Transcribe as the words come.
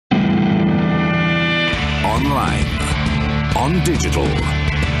online, on digital,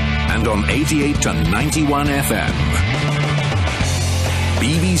 and on 88 to 91 FM.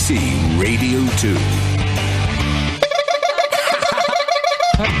 BBC Radio 2.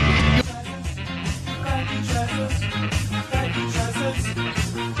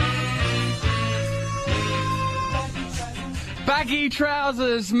 Baggy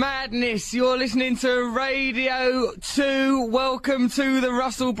Trousers Madness, you're listening to Radio 2. Welcome to the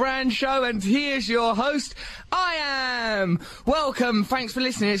Russell Brand Show, and here's your host, I am. Welcome, thanks for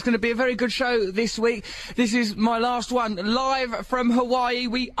listening. It's going to be a very good show this week. This is my last one, live from Hawaii.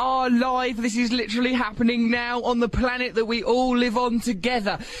 We are live. This is literally happening now on the planet that we all live on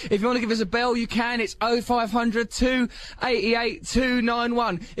together. If you want to give us a bell, you can. It's 0500 288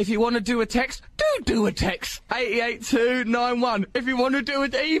 291. If you want to do a text, do a text. 88291. If you want to do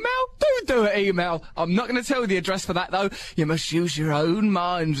an email, do an email. I'm not going to tell the address for that, though. You must use your own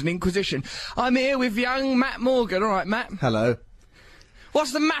minds and inquisition. I'm here with young Matt Morgan. All right, Matt? Hello.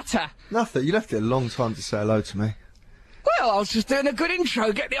 What's the matter? Nothing. You left it a long time to say hello to me. Well, I was just doing a good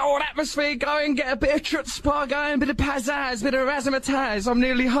intro, get the old atmosphere going, get a bit of chutzpah going, a bit of pizzazz, a bit of razzmatazz. I'm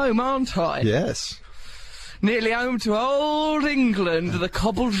nearly home, aren't I? Yes. Nearly home to old England, the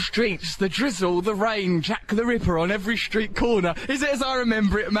cobbled streets, the drizzle, the rain, Jack the Ripper on every street corner. Is it as I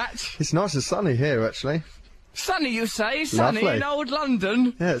remember it, Matt? It's nice and sunny here, actually. Sunny, you say? Sunny Lovely. in old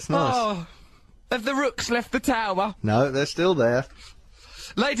London? Yeah, it's nice. Oh, have the rooks left the tower? No, they're still there.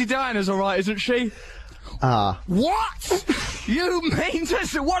 Lady Diana's all right, isn't she? Ah. What? You mean to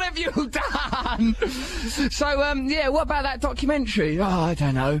say, what have you done? So, yeah, what about that documentary? Oh, I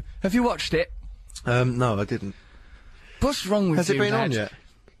don't know. Have you watched it? No, I didn't. What's wrong with Has you, it been lad? on yet?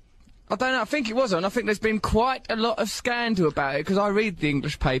 I don't know, I think it was on. I think there's been quite a lot of scandal about it, because I read the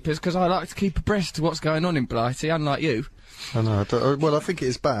English papers, because I like to keep abreast of what's going on in Blighty, unlike you. I know. Well, I think it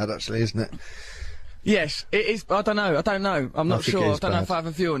is bad, actually, isn't it? Yes, it is. I don't know. I'm not think sure. it I is don't know bad. if I have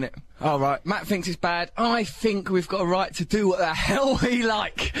a view on it. All right. Matt thinks it's bad. I think we've got a right to do what the hell we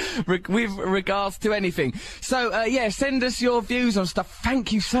like with regards to anything. So, yeah, send us your views on stuff.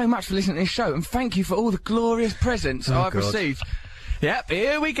 Thank you so much for listening to this show, and thank you for all the glorious presents I've God. received. Yep,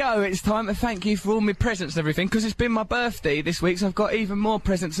 here we go. It's time to thank you for all my presents and everything, because it's been my birthday this week, so I've got even more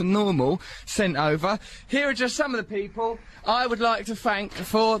presents than normal sent over. Here are just some of the people I would like to thank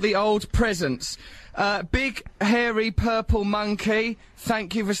for the old presents. Big, hairy, purple monkey,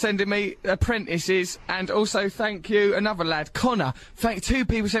 thank you for sending me apprentices, and also thank you, another lad, Connor. Two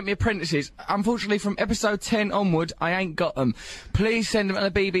people sent me apprentices. Unfortunately, from episode 10 onward, I ain't got them. Please send them to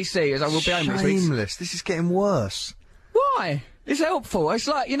the BBC, as I will be home next week. Shameless. This is getting worse. Why? It's helpful. It's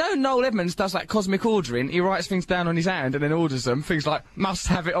like, you know, Noel Edmonds does that cosmic ordering. He writes things down on his hand and then orders them. Things like, must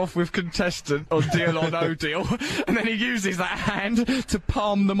have it off with contestant on Deal or No Deal. And then he uses that hand to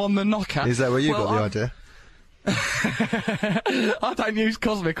palm them on the knocker. Is that where you got the idea? I don't use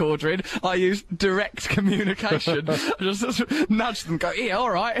cosmic ordering. I use direct communication. I just nudge them, go, yeah, all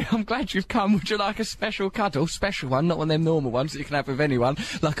right, I'm glad you've come. Would you like a special cuddle? Special one, not one of them normal ones that you can have with anyone,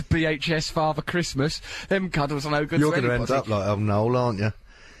 like a BHS Father Christmas. Them cuddles are no good You're to going to anybody. end up like Noel, aren't you?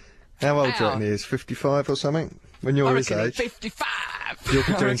 How old do you How? reckon he is? 55 or something? When you're I his reckon age? 55. You'll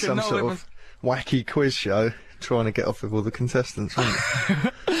be I doing reckon some Noel sort Edmonds- of wacky quiz show, trying to get off with all the contestants, won't you?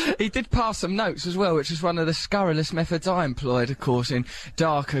 He did pass some notes as well, which is one of the scurrilous methods I employed, of course, in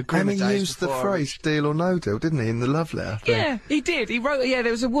darker, grimmer And he days used the before I phrase deal or no deal, didn't he, in the love letter thing? Yeah, he did. He wrote, yeah,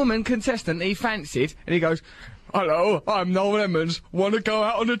 there was a woman contestant he fancied, and he goes, hello, I'm Noel Edmonds. Want to go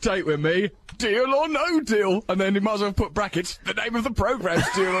out on a date with me? Deal or no deal? And then he might as well put brackets. The name of the program's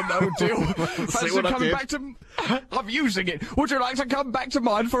Deal or No Deal. Fancy what I coming did? back to... I'm using it. Would you like to come back to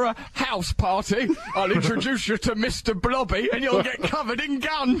mine for a house party? I'll introduce you to Mr. Blobby, and you'll get covered in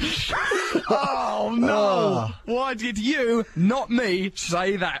gunge. Oh, no. Why did you, not me,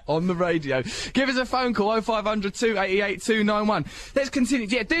 say that on the radio? Give us a phone call, 0500 288 291. Let's continue.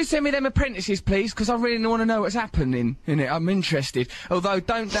 Yeah, do send me them apprentices, please, because I really want to know what's happening in it. I'm interested. Although,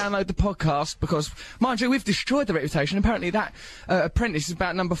 don't download the podcast, because, mind you, we've destroyed the reputation. Apparently that apprentice is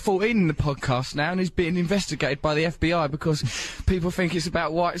about number 14 in the podcast now, and he's being investigated by the FBI because people think it's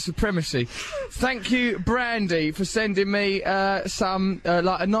about white supremacy. Thank you, Brandy, for sending me some,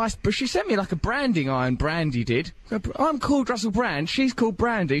 like a nice... But she sent me like a branding iron, Brandy did. I'm called Russell Brand, she's called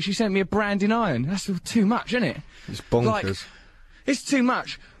Brandy, she sent me a branding iron. That's too much, isn't it? It's bonkers. Like, it's too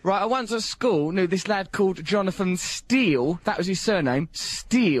much. Right, I once at school knew this lad called Jonathan Steele. That was his surname.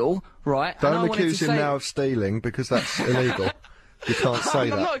 Steele, right? and I Don't wanted accuse to him say- now of stealing, because that's illegal. You can't say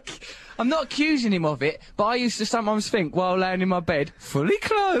that. I'm not accusing him of it, but I used to sometimes think while laying in my bed, fully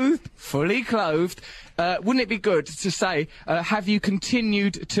clothed, wouldn't it be good to say, have you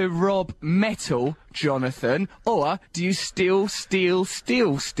continued to rob metal, Jonathan, or do you steal?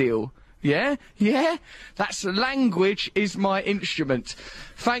 Yeah? Yeah? That's language is my instrument.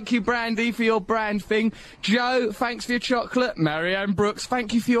 Thank you, Brandy, for your brand thing. Joe, thanks for your chocolate. Marianne Brooks,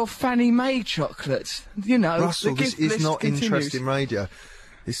 thank you for your Fannie Mae chocolates. You know, Russell, the this gift is list not continues. interesting radio.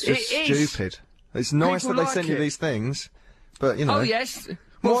 It's just It is. stupid. It's nice People that they like sent you it. these things, but, you know... Oh, yes.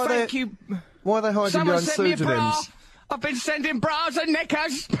 Well, Why thank they- you. Why are they hiding Someone behind sent me a bra. pseudonyms? I've been sending bras and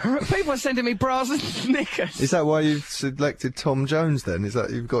knickers. People are sending me bras and knickers. Is that why you've selected Tom Jones, then? Is that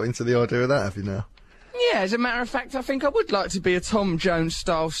you've got into the idea of that, have you now? Yeah, as a matter of fact, I think I would like to be a Tom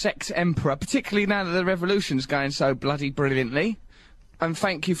Jones-style sex emperor, particularly now that the revolution's going so bloody brilliantly. And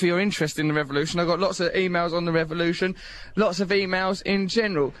thank you for your interest in the revolution. I got lots of emails on the revolution, lots of emails in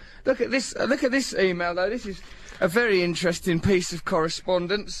general. Look at this email, though. This is a very interesting piece of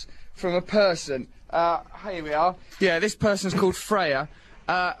correspondence from a person. Here we are. Yeah, this person's called Freya.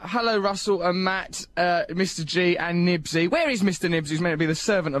 Hello, Russell and Matt, Mr. G and Nibsy. Where is Mr. Nibsy, who's meant to be the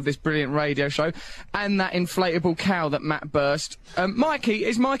servant of this brilliant radio show, and that inflatable cow that Matt burst? Mikey,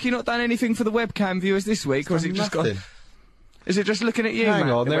 is Mikey not done anything for the webcam viewers this week, or has it just got... Nothing. Is it just looking at you, Hang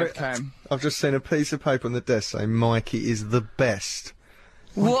Matt, on, the there. webcam? I've just seen a piece of paper on the desk saying Mikey is the best.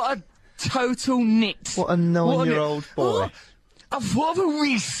 What a total nit. What a 9-year-old boy. A what a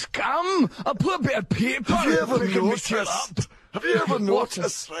wee scum! I put a bit of paper Have you ever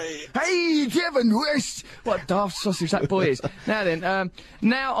noticed? Hey, have you ever noticed? What a daft sausage that boy is. Now then,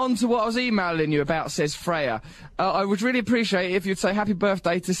 now on to what I was emailing you about, says Freya. I would really appreciate it if you'd say happy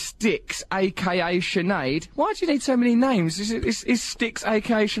birthday to Styx, a.k.a. Sinead. Why do you need so many names? Is Styx,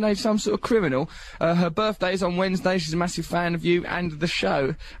 a.k.a. Sinead, some sort of criminal? Her birthday is on Wednesday. She's a massive fan of you and the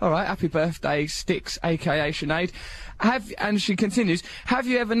show. All right, happy birthday, Styx, a.k.a. Sinead. And she continues, have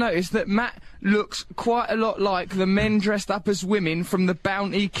you ever noticed that Matt looks quite a lot like the men dressed up as women from the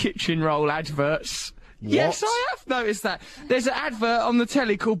Bounty kitchen roll adverts? What? Yes, I have noticed that. There's an advert on the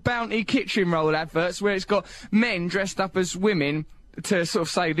telly called Bounty kitchen roll adverts where it's got men dressed up as women to sort of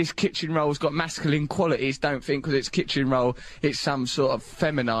say this kitchen roll's got masculine qualities. Don't think because it's kitchen roll it's some sort of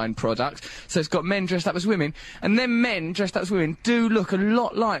feminine product. So it's got men dressed up as women, and then men dressed up as women do look a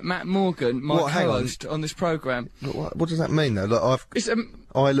lot like Matt Morgan, my What, hang on. co-host on this programme. What does that mean, though? Look, It's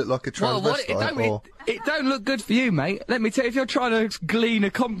I look like a transvestite, it don't look good for you, mate. Let me tell you, if you're trying to glean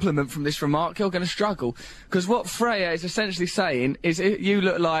a compliment from this remark, you're going to struggle. Because what Freya is essentially saying is you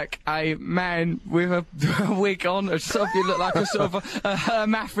look like a man with a wig on, or sort of, you look like a sort of a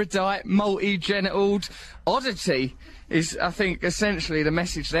hermaphrodite, multi-genitaled oddity. Is, I think, essentially the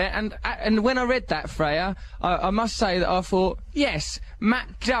message there. And when I read that, Freya, I must say that I thought, yes, Matt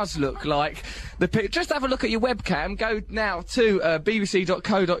does look like the just have a look at your webcam. Go now to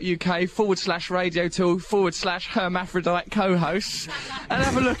bbc.co.uk/radio2/hermaphrodite co-hosts and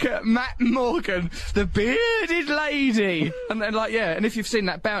have a look at Matt Morgan, the bearded lady. And then, like, yeah, and if you've seen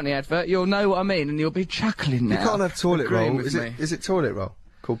that Bounty advert, you'll know what I mean, and you'll be chuckling now. You can't have toilet agreeing roll. with me. Is it toilet roll?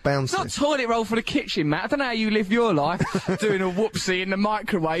 Called Bouncy. It's not toilet roll for the kitchen, Matt. I don't know how you live your life, doing a whoopsie in the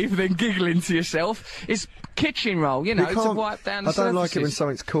microwave, then giggling to yourself. It's kitchen roll, you know, to wipe down the I don't like it when surfaces.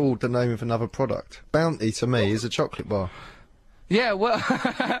 something's called the name of another product. Bounty, to me, is a chocolate bar. Yeah, well,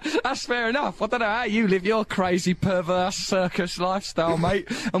 that's fair enough. I don't know how you live your crazy, perverse circus lifestyle, mate,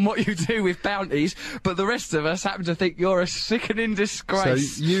 and what you do with bounties, but the rest of us happen to think you're a sickening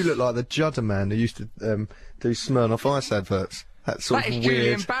disgrace. So you look like the Judder man who used to do Smirnoff Ice adverts. That sort That of is weird...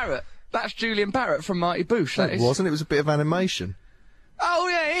 Julian Barrett. That's Julian Barrett from Mighty Boosh, that It is. wasn't. It was a bit of animation. Oh,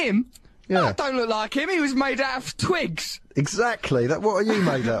 yeah, him? Yeah. I don't look like him. He was made out of twigs. Exactly. What are you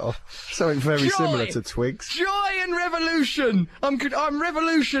made out of? Something very Joy. similar to twigs. Joy and revolution! I'm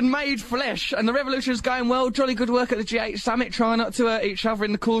revolution made flesh, and the revolution's going well. Jolly good work at the G8 summit. Try not to hurt each other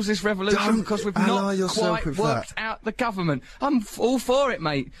in the cause of this revolution, Don't because we've ally not yourself quite with worked out the government. I'm all for it,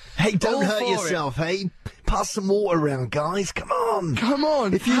 mate. Hey, All for hey? Pass some water around, guys. Come on. Come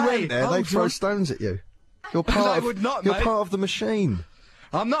on. If you Hey, went there, they'd hold throw on. stones at you. You're They part of. would not, you're mate. part of the machine.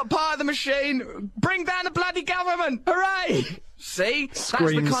 I'm not part of the machine. Bring down the bloody government! Hooray! See?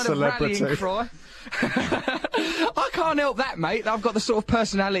 Screams That's the kind celebrity. of rallying cry. I can't help that, mate. I've got the sort of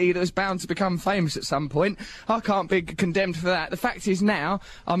personality that was bound to become famous at some point. I can't be condemned for that. The fact is now,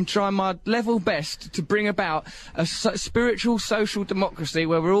 I'm trying my level best to bring about a spiritual social democracy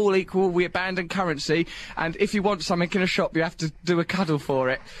where we're all equal, we abandon currency, and if you want something in a shop, you have to do a cuddle for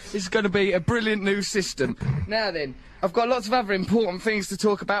it. This is going to be a brilliant new system. Now then, I've got lots of other important things to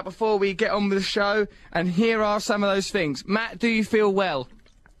talk about before we get on with the show, and here are some of those things. Matt, do you feel well?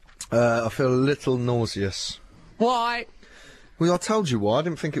 I feel a little nauseous. Why? Well, I told you why. I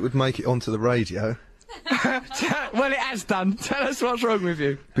didn't think it would make it onto the radio. Well, it has done. Tell us what's wrong with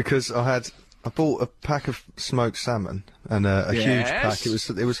you. Because I bought a pack of smoked salmon and a huge pack. It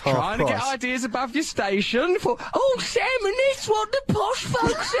was half Trying price. to get ideas above your station. Salmon, it's what the posh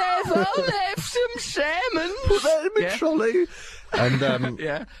folks have. I'll have some salmon. Put that in my trolley. And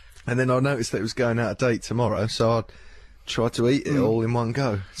Yeah. and then I noticed that it was going out of date tomorrow, so I tried to eat it all in one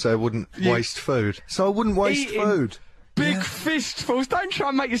go, so I wouldn't waste food. So I wouldn't waste food. Big fistfuls. Don't try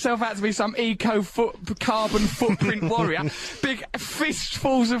and make yourself out to be some carbon footprint warrior. Big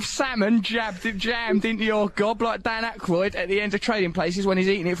fistfuls of salmon jammed into your gob like Dan Aykroyd at the end of Trading Places when he's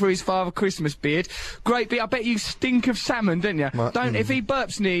eating it for his Father Christmas beard. Great bit. I bet you stink of salmon, don't you? If he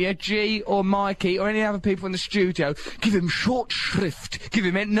burps near you, G or Mikey or any other people in the studio, give him short shrift. Give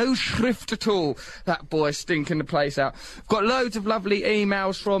him no shrift at all. That boy's stinking the place out. I've got loads of lovely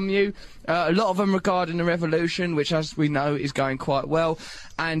emails from you. A lot of them regarding the revolution, which, as we know, is going quite well,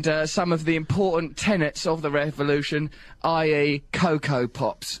 and some of the important tenets of the revolution, i.e. Cocoa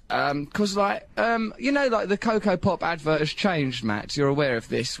Pops. Because, you know, like the Cocoa Pop advert has changed, Matt. You're aware of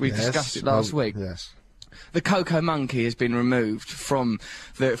this. We discussed it last week. Yes. The Cocoa Monkey has been removed from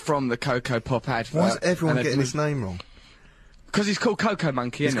the Cocoa Pop advert. Why is everyone getting his name wrong? Because he's called Cocoa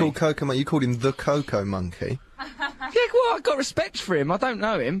Monkey, isn't he? He's called Cocoa Monkey. You called him the Cocoa Monkey. Yeah, well, I've got respect for him. I don't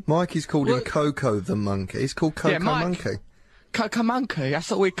know him. Mikey's called him Coco the Monkey. He's called Cocoa Monkey. Cocoa Monkey, that's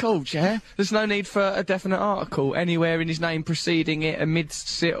what we're called, yeah? There's no need for a definite article anywhere in his name preceding it,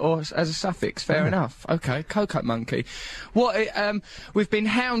 amidst it, or as a suffix. Fair enough. Okay, Cocoa Monkey. We've been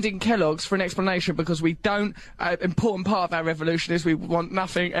hounding Kellogg's for an explanation because we don't... important part of our revolution is we want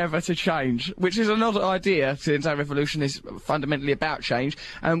nothing ever to change, which is another idea, since our revolution is fundamentally about change.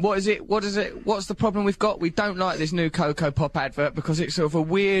 And what's the problem we've got? We don't like this new Cocoa Pop advert because it's sort of a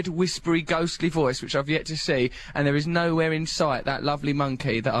weird, whispery, ghostly voice, which I've yet to see, and there is nowhere in sight that lovely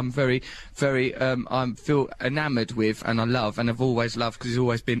monkey that I'm very, very, I feel enamoured with and I love and have always loved because he's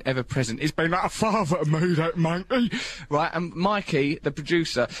always been ever present. He's been like a father to me, that monkey. Right, and Mikey, the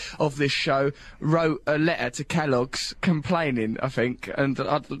producer of this show, wrote a letter to Kellogg's complaining, I think, and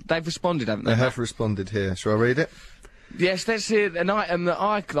they've responded, haven't they? They have responded here. Shall I read it? Yes, let's hear an item that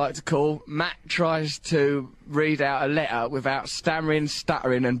I like to call Matt tries to read out a letter without stammering,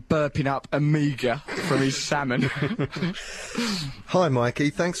 stuttering and burping up Amiga from his salmon. Hi, Mikey.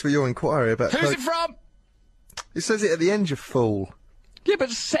 Thanks for your inquiry about... Who's it from? It says it at the end, you fool. Yeah,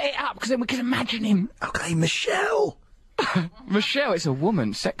 but set it up, because then we can imagine him. Okay, Michelle. Michelle, it's a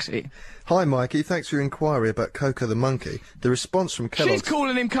woman, sexy. Hi, Mikey. Thanks for your inquiry about Coco the Monkey. The response from Kellogg's... She's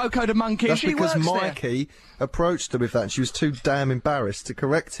calling him Coco the Monkey. That's she because works Mikey approached her with that and she was too damn embarrassed to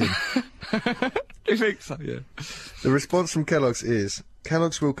correct him. You think so? Yeah. The response from Kellogg's is...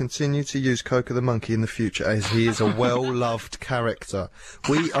 Kellogg's will continue to use Coco the Monkey in the future as he is a well-loved character.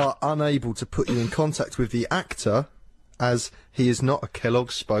 We are unable to put you in contact with the actor as he is not a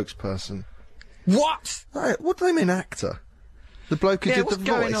Kellogg's spokesperson. What? Hey, what do they mean, actor? The bloke who did the voice?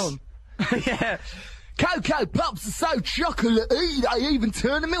 Going on? Yeah. Cocoa Pops are so chocolatey, they even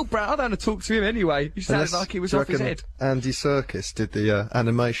turn the milk brown. I don't want to talk to him anyway. He sounded like he was off his head. Andy Serkis did the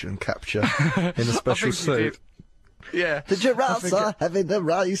animation capture in a special suit. Yeah. The giraffes are having a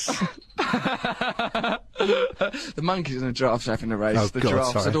race. The monkeys and the giraffes are having a race. Oh, the God,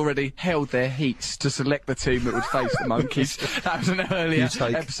 giraffes sorry. had already held their heats to select the team that would face the monkeys. That was an earlier You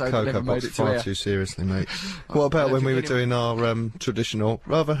take episode that never Cocoa made Pops it to far air. too seriously, mate. What about when we were doing our traditional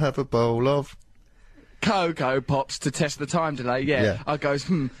rather have a bowl of... Cocoa Pops to test the time delay, Yeah. I goes,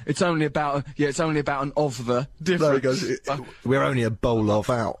 it's only about an of the difference. No, he goes, we're only a bowl of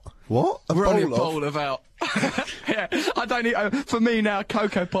out. What? We're only a bowl of out. Yeah, I don't need... for me now,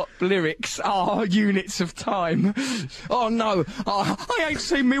 Cocoa Pop lyrics are units of time. Oh, no. I ain't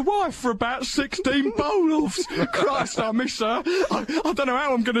seen me wife for about 16 bowl-offs. Christ, I miss her. I don't know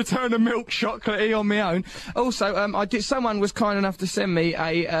how I'm going to turn a milk chocolatey on my own. Also, someone was kind enough to send me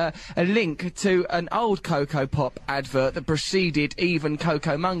a link to an old Cocoa Pop advert that preceded even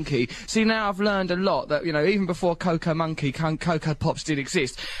Cocoa Monkey. See, now I've learned a lot that, you know, even before Cocoa Monkey, Cocoa Pops did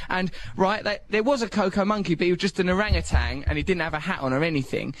exist. And, right, there was a Cocoa Monkey, but he was just an orangutan and he didn't have a hat on or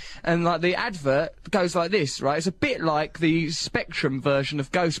anything. And like the advert goes like this, right? It's a bit like the Spectrum version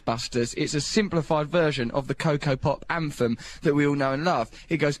of Ghostbusters. It's a simplified version of the Cocoa Pop anthem that we all know and love.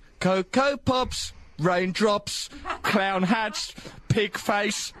 It goes, Cocoa Pops, raindrops, clown hats, pig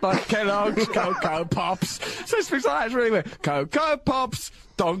face like Kellogg's, Cocoa Pops. So it's things like that. It's really weird. Cocoa Pops,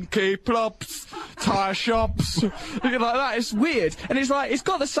 Donkey Plops, tyre shops, looking like that. It's weird. And it's like, it's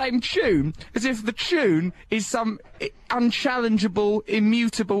got the same tune, as if the tune is some unchallengeable,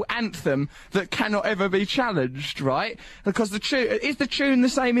 immutable anthem that cannot ever be challenged, right? Because the tune, is the tune the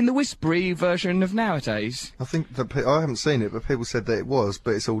same in the whispery version of nowadays? I think that I haven't seen it, but people said that it was,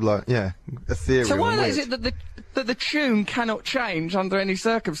 but it's all like, yeah, ethereal. So why and is weird. it that the tune cannot change under any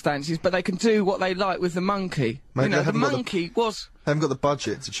circumstances, but they can do what they like with the monkey? Maybe you know, they the haven't got the- monkey was... They haven't got the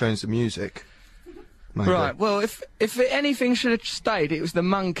budget to change the music. Maybe. Right, well, if anything should have stayed, it was the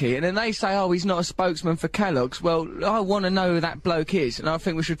monkey. And then they say, oh, he's not a spokesman for Kellogg's. Well, I want to know who that bloke is, and I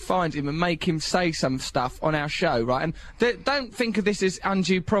think we should find him and make him say some stuff on our show, right? And don't think of this as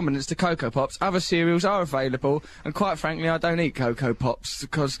undue prominence to Cocoa Pops. Other cereals are available, and quite frankly, I don't eat Cocoa Pops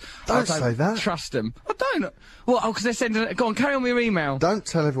because I Don't say that. trust them. I don't. Well, oh, because they're sending... Go on, carry on with your email. Don't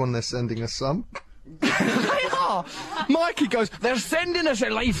tell everyone they're sending us some. They are! Mikey goes, they're sending us a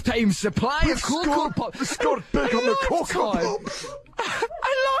lifetime supply of Cocoa Pops. It's got big on the Cocoa Pops.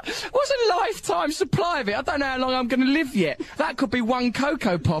 What's a lifetime supply of it? I don't know how long I'm going to live yet. That could be one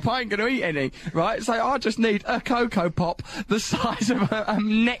Cocoa Pop. I ain't going to eat any, right? So I just need a Cocoa Pop the size of a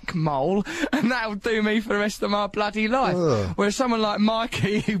neck mole, and that'll do me for the rest of my bloody life. Ugh. Whereas someone like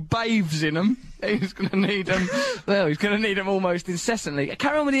Mikey, who bathes in them, he's going to need them. Well, he's going to need them almost incessantly.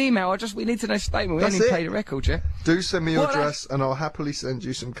 Carry on with the email. We need to know statement. We That's haven't even it. played a record yet. Do send me your What address, and I'll happily send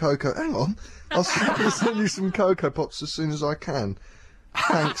you some cocoa. Hang on, I'll happily send you some Cocoa Pops as soon as I can.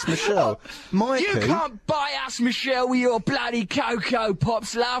 Thanks, Michelle. Mikey, You can't buy us, Michelle, with your bloody Cocoa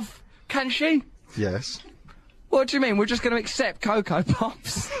Pops, love. Can she? yes. What do you mean? We're just going to accept Cocoa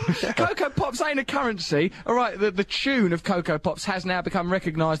Pops? Cocoa Pops ain't a currency. All right, the tune of Cocoa Pops has now become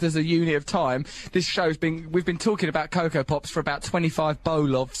recognised as a unit of time. This show's we've been talking about Cocoa Pops for about 25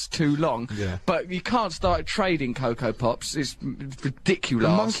 bolovs too long. Yeah. But you can't start trading Cocoa Pops. It's ridiculous. The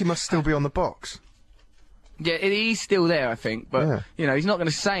monkey must still be on the box. Yeah, he's still there, I think, but, Yeah. you know, he's not going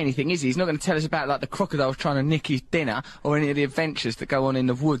to say anything, is he? He's not going to tell us about, like, the crocodiles trying to nick his dinner, or any of the adventures that go on in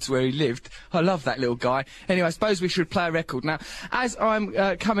the woods where he lived. I love that little guy. Anyway, I suppose we should play a record. Now, as I'm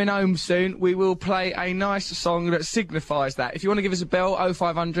coming home soon, we will play a nice song that signifies that. If you want to give us a bell,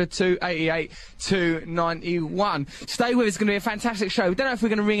 0500 288 291. Stay with us, it's going to be a fantastic show. We don't know if we're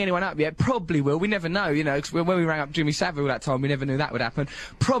going to ring anyone up yet. Probably will. We never know, you know, because when we rang up Jimmy Savile that time, we never knew that would happen.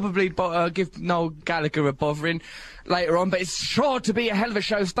 Probably give Noel Gallagher a bothering later on, but it's sure to be a hell of a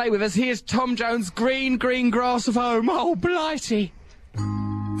show. Stay with us. Here's Tom Jones, Green, Green Grass of Home. Oh, blighty.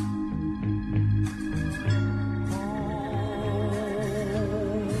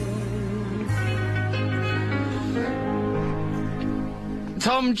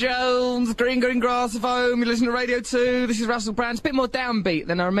 Tom Jones, Green, Green Grass of Home. You listen to Radio 2. This is Russell Brand. It's a bit more downbeat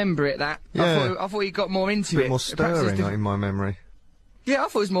than I remember it, that. Yeah. I thought he got more into A bit it. more Perhaps it's stirring different- in my memory. Yeah, I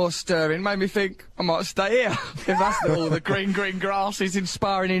thought it was more stirring. Made me think I might stay here. If that's all the green, green grass is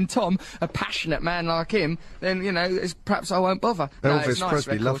inspiring in Tom, a passionate man like him, then, you know, perhaps I won't bother. No, it's Elvis nice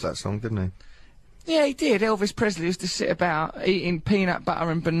Presley record. loved that song, didn't he? Yeah, he did. Elvis Presley used to sit about eating peanut butter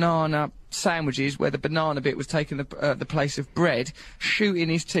and banana sandwiches where the banana bit was taking the place of bread, shooting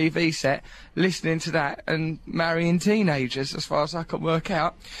his TV set, listening to that, and marrying teenagers, as far as I can work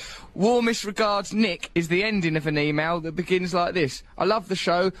out. Warmest regards, Nick, is the ending of an email that begins like this. I love the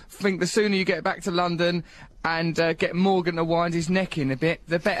show. Think the sooner you get back to London and get Morgan to wind his neck in a bit,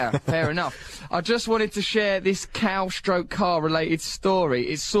 the better. Fair enough. I just wanted to share this cow-stroke-car related story.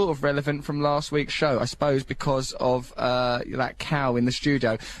 It's sort of relevant from last week's show, I suppose, because of that cow in the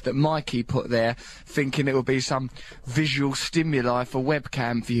studio that Mikey put there, thinking it would be some visual stimuli for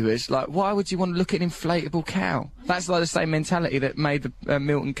webcam viewers. Like, why would you want to look at an inflatable cow? That's like the same mentality that made the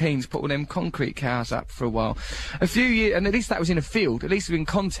Milton Keynes put all them concrete cows up for a while. A few years, and at least that was in a field, at least in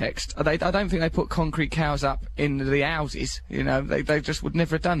context. I don't think they put concrete cows up in the houses, you know, they just would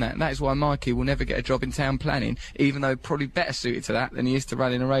never have done that, and that is why Mikey will never get a job in town planning, even though probably better suited to that than he is to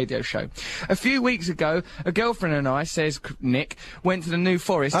running a radio show. A few weeks ago, a girlfriend and I, says Nick, went to the New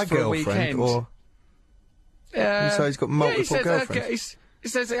Forest for a weekend. Or you say he's got multiple girlfriends. He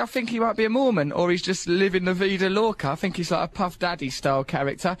says, I think he might be a Mormon, or he's just living the vida loca. I think he's like a Puff Daddy style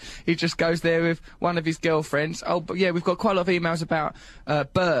character. He just goes there with one of his girlfriends. Oh, but yeah, we've got quite a lot of emails about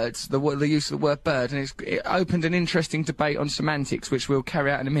birds, the use of the word bird, and it opened an interesting debate on semantics, which we'll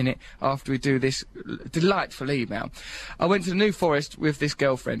carry out in a minute after we do this delightful email. I went to the New Forest with this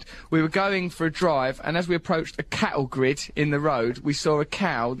girlfriend. We were going for a drive, and as we approached a cattle grid in the road, we saw a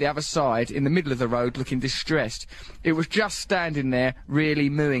cow the other side in the middle of the road looking distressed. It was just standing there, really really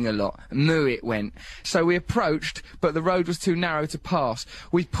mooing a lot. Moo it went. So we approached, but the road was too narrow to pass.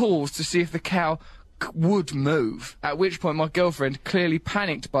 We paused to see if the cow would move, at which point my girlfriend, clearly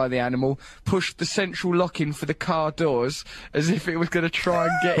panicked by the animal, pushed the central lock-in for the car doors as if it was going to try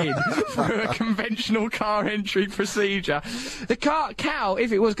and get in through a conventional car entry procedure. The cow,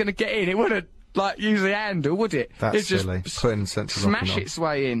 if it was going to get in, it wouldn't, like, use the handle, would it? That's It'd just silly. Putting central lock-in smash on. its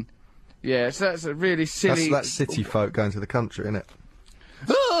way in. Yeah, so that's a really silly... That's city folk going to the country, isn't it?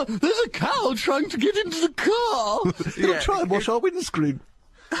 Oh, there's a cow trying to get into the car! Don't try and wash our windscreen.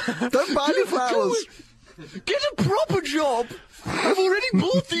 Don't buy any flowers. Get a proper job! I've already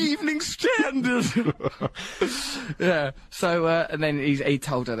bought the Evening Standard! Yeah, so, and then he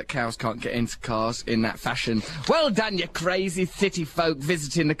told her that cows can't get into cars in that fashion. Well done, you crazy city folk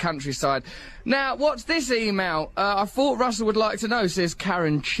visiting the countryside. Now, what's this email? I thought Russell would like to know, says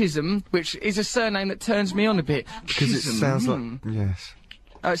Karen Chisholm, which is a surname that turns me on a bit. Because it Chisholm, sounds like... Yes.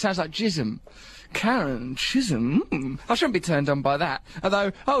 Oh, it sounds like Jism. Karen Chisholm. I shouldn't be turned on by that.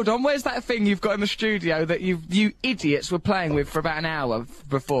 Although, hold on, where's that thing you've got in the studio that you idiots were playing with for about an hour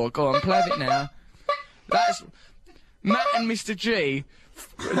before? Go on, play it now. That's... Matt and Mr. G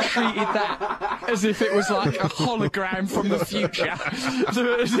treated that as if it was like a hologram from the future. As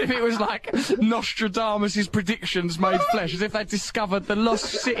if it was like Nostradamus' predictions made flesh. As if they'd discovered the lost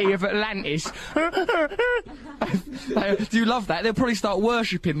city of Atlantis. Do you love that? They'll probably start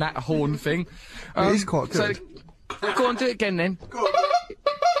worshipping that horn thing. It is quite good. So, go on, do it again then.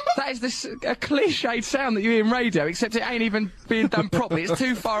 That is a cliched sound that you hear in radio, except it ain't even being done properly. It's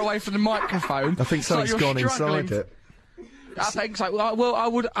too far away from the microphone. I think something's gone inside it. I think so.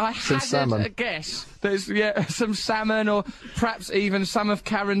 Well, I hazard a guess. There's, some salmon or perhaps even some of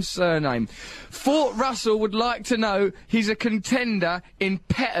Karen's surname. Fort Russell would like to know he's a contender in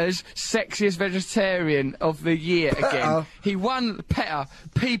PETA's Sexiest Vegetarian of the Year again. He won PETA,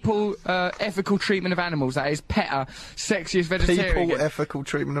 People Ethical Treatment of Animals, that is PETA Sexiest Vegetarian. People Ethical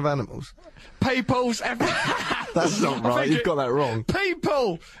Treatment of Animals? People's... That's not right, you've got that wrong.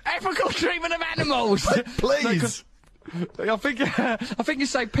 People Ethical Treatment of Animals! Please! I think you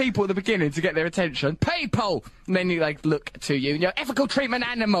say people at the beginning to get their attention. People! And then you, like, look to you and you're ethical treatment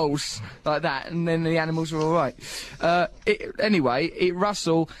animals! Like that, and then the animals are alright.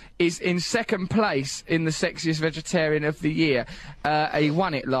 Russell is in second place in the Sexiest Vegetarian of the Year. He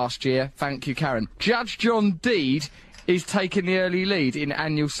won it last year. Thank you, Karen. Judge John Deed is taking the early lead in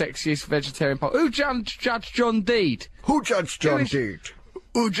annual Sexiest Vegetarian poll. Who judged John Deed? Who judged John Deed?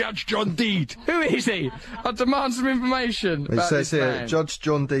 Who judged John Deed? Who is he? I demand some information. It says here, Judge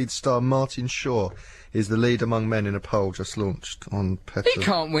John Deed star Martin Shaw is the lead among men in a poll just launched on PETA. He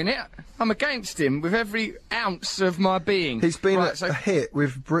can't win it. I'm against him with every ounce of my being. He's been a hit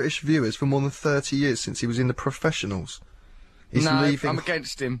with British viewers for more than 30 years since he was in The Professionals. He's leaving... I'm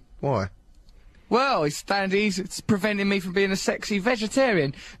against him. Why? Well, it's preventing me from being a sexy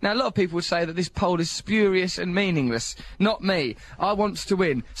vegetarian. Now, a lot of people would say that this poll is spurious and meaningless. Not me. I want to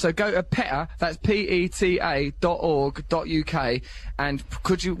win. So go to PETA, that's PETA.org.uk, and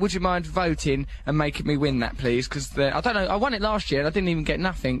would you mind voting and making me win that, please? Because I don't know, I won it last year and I didn't even get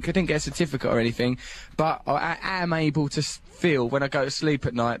nothing. I didn't get a certificate or anything, but I am able to feel when I go to sleep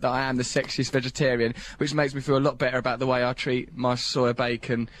at night that I am the sexiest vegetarian, which makes me feel a lot better about the way I treat my soya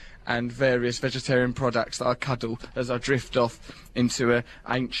bacon and various vegetarian products that I cuddle as I drift off into an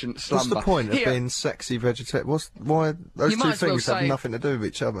ancient slumber. What's the point of being sexy vegetarian? Why those two things have nothing to do with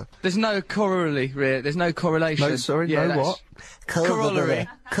each other? There's no corollary, really. There's no correlation. No, sorry, no what? Corollary.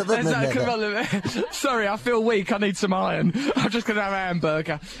 There's no corollary. Sorry, I feel weak. I need some iron. I'm just going to have a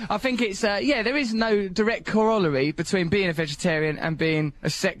hamburger. I think it's, there is no direct corollary between being a vegetarian and being a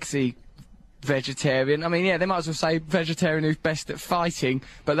sexy vegetarian. I mean, yeah, they might as well say vegetarian who's best at fighting,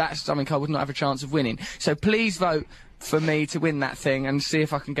 but that's something I would not have a chance of winning. So please vote for me to win that thing and see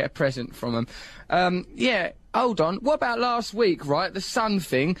if I can get a present from them. Yeah, hold on. What about last week, right? The sun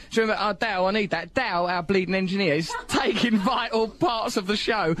thing. Do you remember, Dale, I need that. Dale, our bleeding engineer, is taking vital parts of the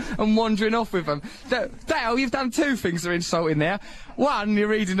show and wandering off with them. Dale, you've done two things that are insulting there. One, you're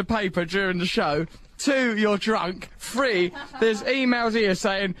reading the paper during the show. 2, you're drunk. 3, there's emails here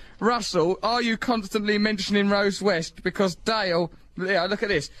saying, Russell, are you constantly mentioning Rose West? Because Dale... Yeah, look at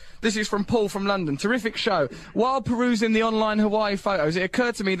this. This is from Paul from London. Terrific show. While perusing the online Hawaii photos, it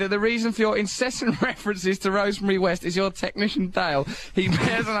occurred to me that the reason for your incessant references to Rosemary West is your technician Dale. He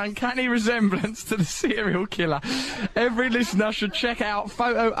bears an uncanny resemblance to the serial killer. Every listener should check out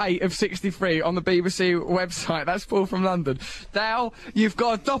photo 8 of 63 on the BBC website. That's Paul from London. Dale, you've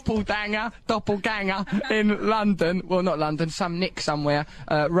got a doppelganger in London. Well, not London, some nick somewhere.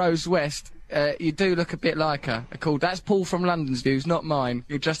 Rose West. you do look a bit like her. Called that's Paul from London's Views, not mine.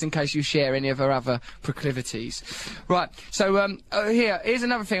 Just in case you share any of her other proclivities. Right. So here's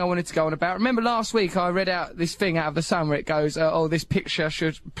another thing I wanted to go on about. Remember last week I read out this thing out of the Sun where it goes, oh, this picture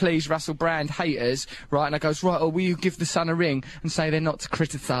should please Russell Brand haters, right? And I goes, right, will you give the Sun a ring and say they're not to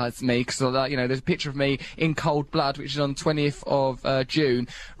criticise me because there's a picture of me in cold blood, which is on 20th of June,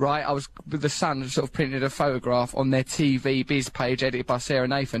 right? The Sun sort of printed a photograph on their TV Biz page, edited by Sarah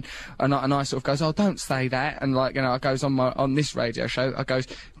Nathan, and I sort of goes, oh, don't say that, and I goes on this radio show, I goes,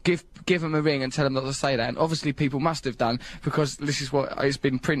 give them a ring and tell them not to say that, and obviously people must have done because this is what has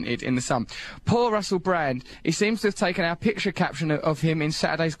been printed in the Sun. Poor Russell Brand, he seems to have taken our picture caption of him in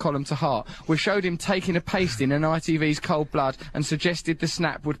Saturday's column to heart. We showed him taking a pasting in ITV's Cold Blood and suggested the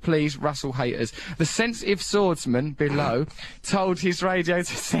snap would please Russell haters. The sensitive swordsman below told his radio to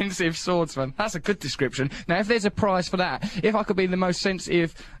sensitive swordsman. That's a good description. Now if there's a prize for that, if I could be the most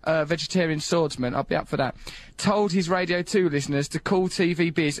sensitive vegetarian swordsman, I'd be up for that. Told his Radio 2 listeners to call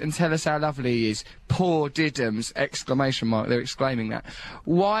TV Biz and tell us how lovely he is. Poor Diddums! Exclamation mark. They're exclaiming that.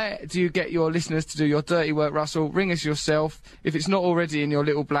 Why do you get your listeners to do your dirty work, Russell? Ring us yourself. If it's not already in your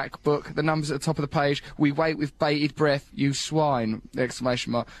little black book, the numbers at the top of the page. We wait with bated breath, you swine!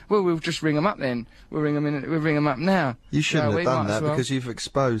 Exclamation mark. Well, we'll just ring them up then. We'll ring them up now. You shouldn't have done that because you've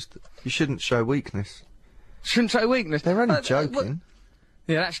exposed. You shouldn't show weakness. Shouldn't show weakness. They're only joking.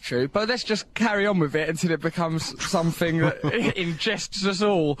 Yeah, that's true, but let's just carry on with it until it becomes something that ingests us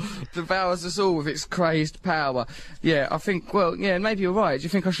all, devours us all with its crazed power. Yeah, I think, well, yeah, maybe you're right. Do you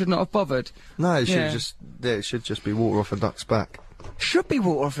think I should not have bothered? No, it should just be water off a duck's back. Should be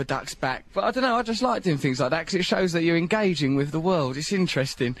water off a duck's back, but I don't know, I just like doing things like that because it shows that you're engaging with the world. It's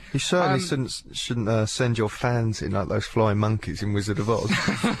interesting. You certainly shouldn't send your fans in like those flying monkeys in Wizard of Oz.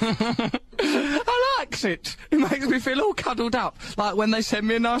 It makes me feel all cuddled up, like when they send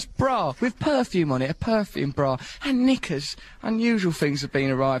me a nice bra with perfume on it, a perfume bra, and knickers. Unusual things have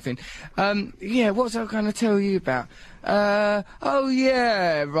been arriving. Yeah, what was I going to tell you about? Oh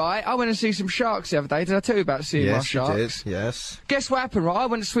yeah, right, I went to see some sharks the other day. Did I tell you about seeing my sharks? Yes, you did, yes. Guess what happened, right? I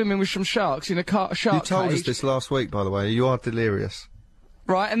went swimming with some sharks in a shark cage. You told us this last week, by the way. You are delirious.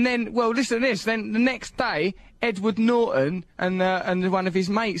 Right, and then, well, listen to this, then the next day, Edward Norton and one of his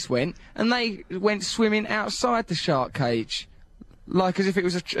mates went, and they went swimming outside the shark cage. Like as if it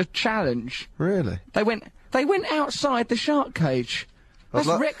was a challenge. Really? They went outside the shark cage. That's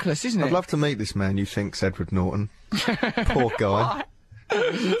reckless, isn't it? I'd love to meet this man you think's Edward Norton. Poor guy.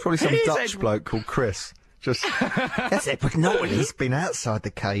 Probably some Dutch bloke called Chris. Just, that's Edward Norton, he's been outside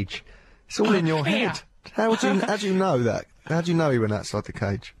the cage. It's all in your head. How do you know that? How do you know he went outside the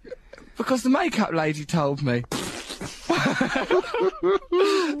cage? Because the makeup lady told me.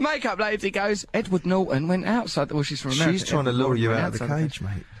 Makeup lady goes, Edward Norton went outside. Well, she's from America. She's trying to lure you out of the cage,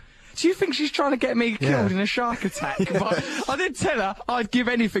 mate. Do you think she's trying to get me killed in a shark attack? But I did tell her I'd give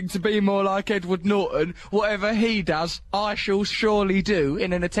anything to be more like Edward Norton. Whatever he does, I shall surely do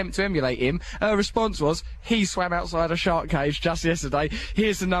in an attempt to emulate him. Her response was, he swam outside a shark cage just yesterday.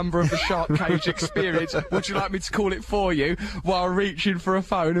 Here's the number of the shark cage experience. Would you like me to call it for you while reaching for a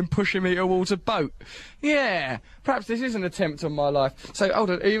phone and pushing me towards a boat? Yeah, perhaps this is an attempt on my life. So,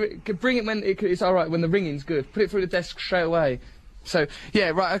 hold on, bring it when it's alright, when the ringing's good. Put it through the desk straight away. So,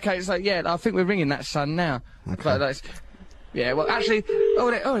 yeah, right, okay, so, yeah, I think we're ringing that Sun now. Okay. Yeah, well, actually,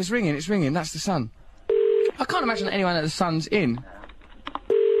 it's ringing, that's the Sun. I can't imagine that anyone at the Sun's in.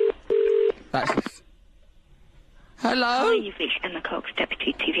 That's... Hello? Hi, you've reached Emma Cox,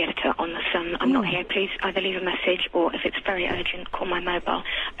 Deputy TV Editor on The Sun. I'm not here. Please either leave a message or, if it's very urgent, call my mobile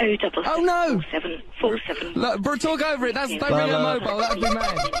 077 Oh, no! 4747. Look, talk over it. Don't ring a mobile. That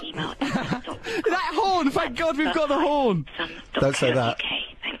would be mad. That horn! Thank God we've got the horn! Don't say that.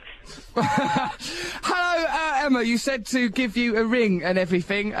 Hello, Emma, you said to give you a ring and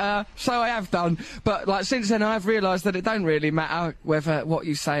everything, so I have done, but, like, since then I've realised that it don't really matter whether what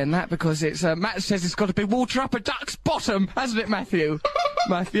you say and that, because it's, Matt says it's got to be water up a duck's bottom, hasn't it, Matthew?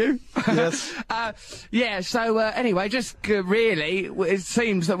 Matthew? Yes. Yeah, so, anyway, just, really, it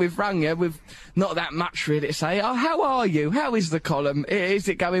seems that we've rung you with not that much really to say. Oh, how are you? How is the column? Is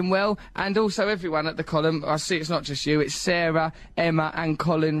it going well? And also everyone at the column, I see it's not just you, it's Sarah, Emma and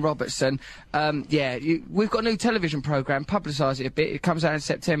Colin Robertson. Yeah, we've got a new television programme, publicise it a bit. It comes out in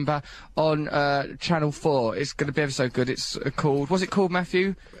September on Channel 4. It's going to be ever so good. It's called, what's it called,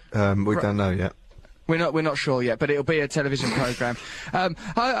 Matthew? We don't know yet. We're not sure yet, but it'll be a television programme.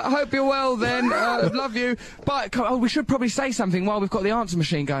 I hope you're well then. Love you. But we should probably say something while we've got the answer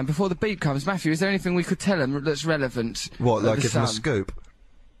machine going before the beep comes. Matthew, is there anything we could tell them that's relevant? What, like give them a scoop?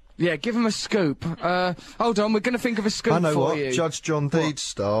 Yeah, give him a scoop. Hold on, we're going to think of a scoop I know for what. you. Judge John Deed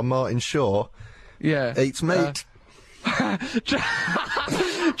star Martin Shaw Yeah. eats meat.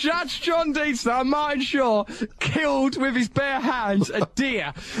 Judge John Deedstar, Martin Shaw, killed with his bare hands a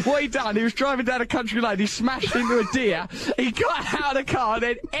deer. What he done, he was driving down a country lane, he smashed into a deer, he got out of the car,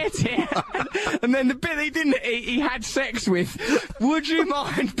 then ate it, and then the bit he didn't eat, he had sex with. Would you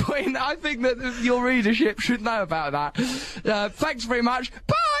mind putting, I think that your readership should know about that. Thanks very much.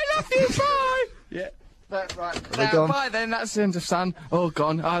 Bye, love you, bye! Yeah. Right. Bye then, that's the end of Sun. Oh,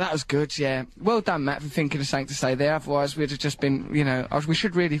 gone. Oh, that was good, yeah. Well done, Matt, for thinking of something to say there. Otherwise, we'd have just been, you know, I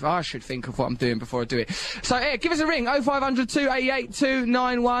should think of what I'm doing before I do it. So, yeah, give us a ring, 0500 288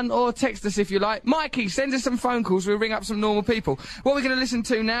 291, or text us if you like. Mikey, send us some phone calls, we'll ring up some normal people. What are we going to listen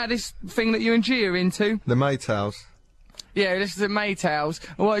to now, this thing that you and G are into? The Maytals. Yeah, listen to Maytals.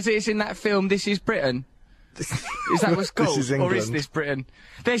 What is it? It's in that film, This Is Britain. Is that what's called? This is England. Or is this Britain?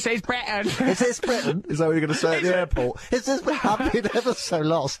 This is Britain! Is this Britain? Is that what you're going to say at the airport? Is this I've been ever so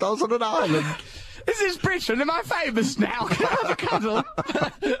lost. I was on an island. This is Britain. Am I famous now? Can I have a cuddle?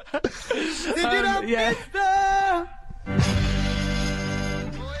 Yeah.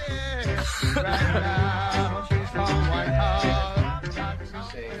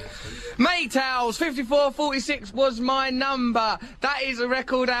 Maytals 5446 was my number. That is a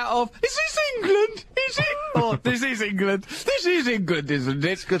record out of. Is this England? Is it? Oh, this is England. This is England, isn't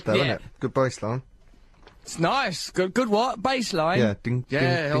it? It's good though, isn't it? Good bass line. It's nice. Good what? Bass line? Yeah. Ding,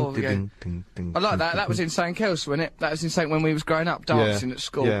 yeah, ding, oh, ding, yeah. ding, ding, ding, I like ding, that. ding, That was ding. in St Kills, wasn't it? That was in St when we was growing up, dancing at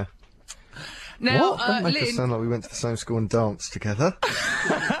school. Yeah. Now, What? Don't make us Lynn, sound like we went to the same school and danced together.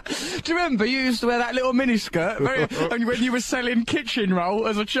 do you remember you used to wear that little miniskirt and when you were selling kitchen roll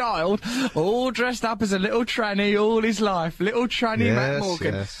as a child, all dressed up as a little tranny all his life, little tranny Matt Yes,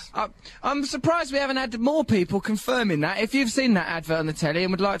 Morgan. yes. I'm surprised we haven't had more people confirming that. If you've seen that advert on the telly and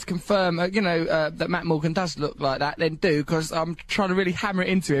would like to confirm, that Matt Morgan does look like that, then do, because I'm trying to really hammer it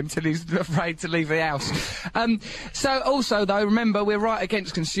into him till he's afraid to leave the house. So also though, remember we're right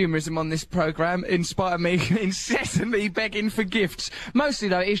against consumerism on this programme, in spite of me incessantly begging for gifts. Mostly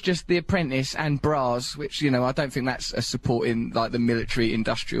though, it's just The Apprentice and bras, which, you know, I don't think that's a support in, like, the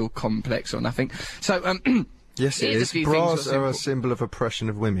military-industrial complex or nothing. So, Yes, it here's a is. few Bras things are a simple. symbol of oppression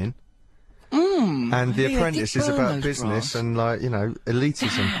of women. And The yeah, Apprentice did is burn about those business bras. and, like, you know,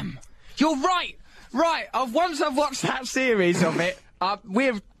 elitism. You're right! Right, once I've watched that series of it,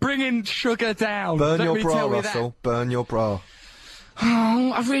 we're bringing sugar down. Burn Let your me bra, tell you that. Russell. Burn your bra.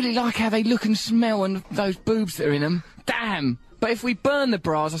 Oh, I really like how they look and smell and those boobs that are in them. Damn! But if we burn the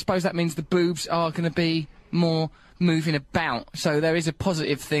bras, I suppose that means the boobs are going to be more moving about. So there is a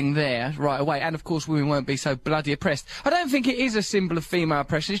positive thing there right away. And of course women won't be so bloody oppressed. I don't think it is a symbol of female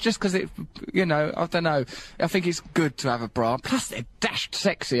oppression. It's just because it, you know, I don't know. I think it's good to have a bra. Plus they're dashed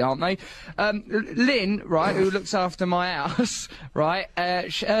sexy, aren't they? Lynn, right, who looks after my house, right,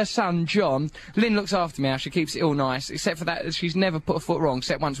 her son John, Lynn looks after my house. She keeps it all nice, except for that she's never put a foot wrong,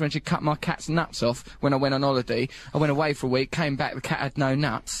 except once when she cut my cat's nuts off when I went on holiday. I went away for a week, came back, the cat had no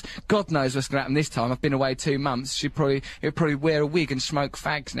nuts. God knows what's going to happen this time. I've been away 2 months. She'd probably wear a wig and smoke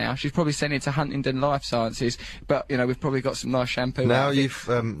fags now. She's probably sent it to Huntingdon Life Sciences, but, you know, we've probably got some nice shampoo. Now out of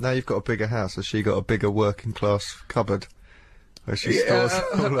it. now you've got a bigger house. Has she got a bigger working class cupboard? Where she stores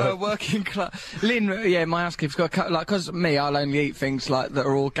all her... working class. Lynn, yeah, my housekeeper's got a couple, like, because me, I'll only eat things like that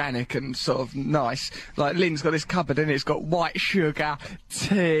are organic and sort of nice. Like, Lynn's got this cupboard and it's got white sugar,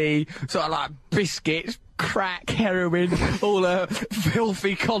 tea, sort of like biscuits, crack, heroin, all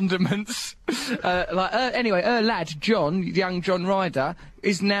filthy condiments. Anyway, her lad, John, young John Ryder,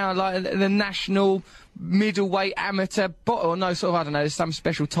 is now like the national middleweight amateur or no, sort of, I don't know, there's some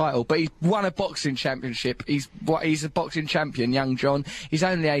special title, but he's won a boxing championship. He's a boxing champion, young John. He's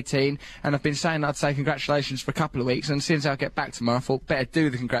only 18, and I've been saying I'd say congratulations for a couple of weeks, and since I get back tomorrow, I thought better do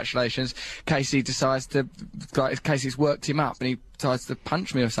the congratulations in case he decides to, like, in case it's worked him up and he decides to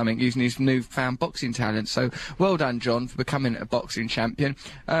punch me or something using his newfound boxing talent. So well done, John, for becoming a boxing champion.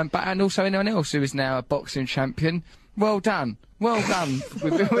 And also anyone else who is now a boxing champion, well done. Well done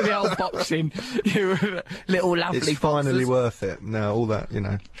with the old boxing, you little lovely It's finally boxers. worth it. Now, all that, you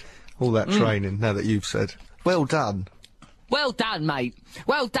know, all that training, now that you've said. Well done. Well done, mate.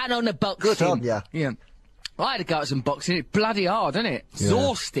 Well done on the boxing. Good on ya. Yeah. I had to go at some boxing. It's bloody hard, isn't it?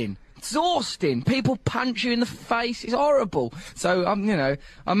 Exhausting. Exhausting. People punch you in the face. It's horrible. So, you know,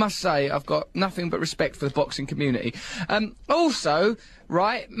 I must say I've got nothing but respect for the boxing community. Also,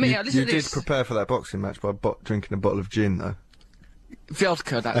 right, me, You listen to did this. prepare for that boxing match by drinking a bottle of gin, though.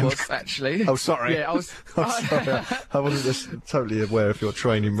 Vodka, that was, actually. Oh, sorry. Yeah, I was... I'm sorry. I wasn't just totally aware of your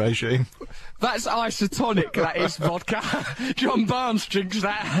training regime. That's isotonic, that is vodka. John Barnes drinks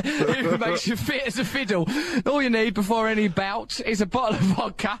that. It makes you fit as a fiddle. All you need before any bout is a bottle of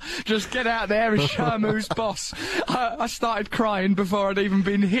vodka. Just get out there and show 'em who's boss. I started crying before I'd even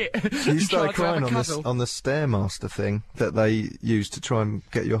been hit. You started crying on cuddle. the Stairmaster thing that they used to try and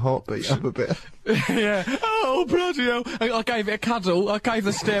get your heart beat up a bit. Yeah. Oh, bloody hell. I gave it a cuddle. I gave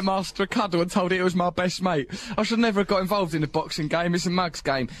the Stairmaster a cuddle and told it it was my best mate. I should never have got involved in a boxing game. It's a mugs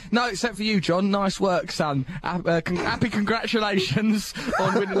game. No, except for you, John. Nice work, son. Happy congratulations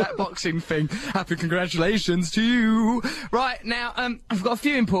on winning that boxing thing. Happy congratulations to you. Right, now, I've got a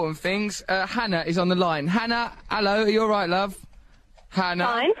few important things. Hannah is on the line. Hannah, hello. Are you all right, love? Hannah.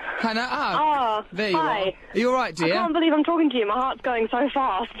 Fine. Hannah, there you hi. are. Are you all right, dear? I can't believe I'm talking to you. My heart's going so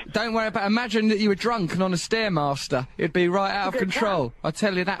fast. Don't worry about it. Imagine that you were drunk and on a Stairmaster. It'd be right out of Good control. I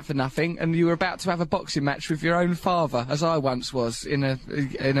tell you that for nothing. And you were about to have a boxing match with your own father, as I once was in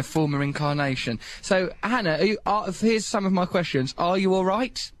a former incarnation. So, Hannah, here's some of my questions. Are you all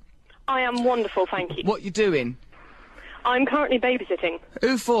right? I am wonderful, thank you. What you doing? I'm currently babysitting.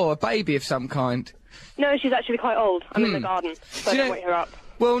 Who for? A baby of some kind? No, she's actually quite old. I'm in the garden, so Do you don't know- wake her up.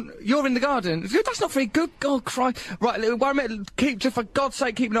 Well, you're in the garden. That's not very good. God, cry. Right, for God's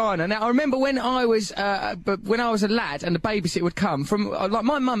sake, keep an eye on her. Now, I remember when I was a lad and the babysitter would come from, like,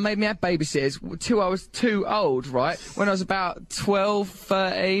 my mum made me have babysitters till I was too old, right? When I was about 12,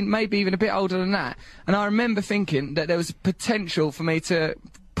 13, maybe even a bit older than that. And I remember thinking that there was potential for me to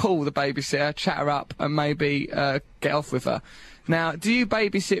pull the babysitter, chat her up, and maybe get off with her. Now, do you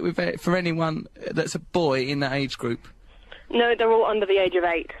babysit for anyone that's a boy in that age group? No, they're all under the age of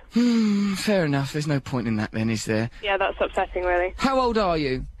 8. Fair enough. There's no point in that then, is there? Yeah, that's upsetting, really. How old are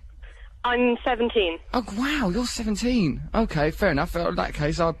you? I'm 17. Oh, wow, you're 17. Okay, fair enough. In that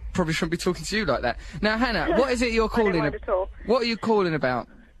case, I probably shouldn't be talking to you like that. Now, Hannah, what is it you're I don't calling mind at all. What are you calling about?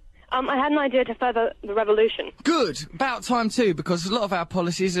 I had an idea to further the revolution. Good. About time too, because a lot of our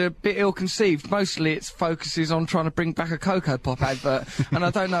policies are a bit ill-conceived. Mostly it focuses on trying to bring back a Cocoa Pop advert, and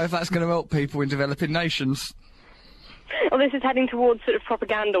I don't know if that's going to help people in developing nations. Well, this is heading towards sort of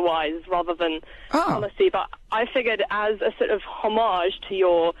propaganda-wise rather than policy, but I figured as a sort of homage to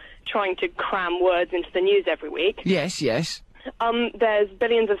your trying to cram words into the news every week. Yes, yes. There's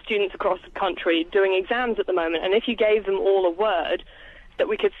billions of students across the country doing exams at the moment, and if you gave them all a word that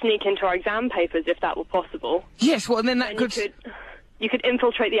we could sneak into our exam papers if that were possible, Yes, well, and then that then could... you could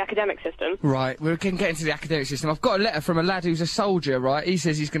infiltrate the academic system. Right, we can get into the academic system. I've got a letter from a lad who's a soldier, right? He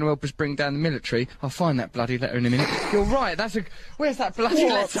says he's going to help us bring down the military. I'll find that bloody letter in a minute. You're right, that's a... Where's that bloody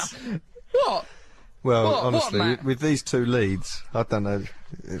letter? What? Well, What, honestly, Matt? with these two leads, I don't know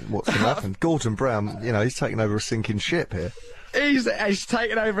what's going to happen. Gordon Brown, you know, he's taking over a sinking ship here. He's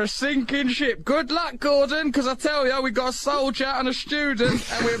taken over a sinking ship. Good luck, Gordon, because I tell you, we've got a soldier and a student,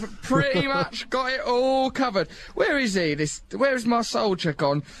 and we've pretty much got it all covered. Where is he? Where's my soldier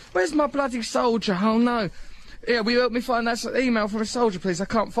gone? Where's my bloody soldier? Oh, no. Yeah, will you help me find that email from a soldier, please? I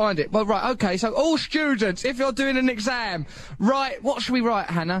can't find it. Well, right, okay, so all students, if you're doing an exam, write, what should we write,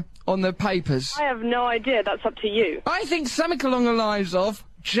 Hannah, on the papers? I have no idea. That's up to you. I think something along the lines of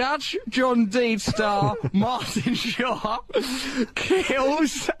Judge John Deed star Martin Shaw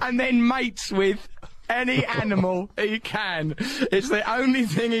kills and then mates with any animal he can. It's the only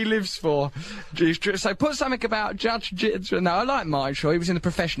thing he lives for. So put something about No, I like Martin Shaw, he was in the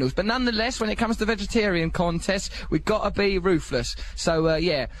professionals, but nonetheless, when it comes to vegetarian contests, we've got to be ruthless. So,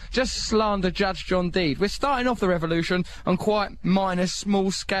 yeah, just slander Judge John Deed. We're starting off the revolution on quite minor,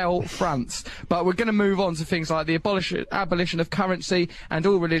 small-scale fronts, but we're going to move on to things like the abolition of currency and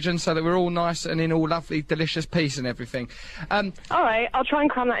all religions, so that we're all nice and in all lovely, delicious peace and everything. All right, I'll try and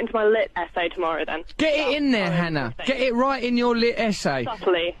cram that into my lit essay tomorrow then. Get it in there, Hannah. Get it right in your lit essay.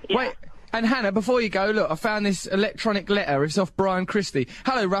 Subtly, yeah. Wait, and Hannah, before you go, look, I found this electronic letter. It's off Brian Christie.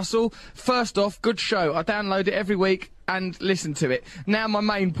 Hello, Russell. First off, good show. I download it every week and listen to it. Now my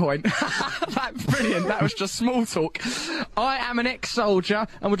main point. That's brilliant. That was just small talk. I am an ex-soldier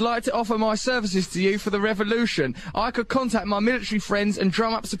and would like to offer my services to you for the revolution. I could contact my military friends and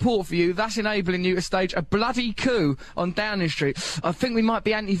drum up support for you, thus enabling you to stage a bloody coup on Downing Street. I think we might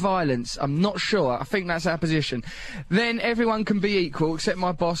be anti-violence. I'm not sure. I think that's our position. Then everyone can be equal, except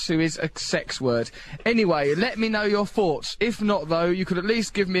my boss, who is a sex word. Anyway, let me know your thoughts. If not, though, you could at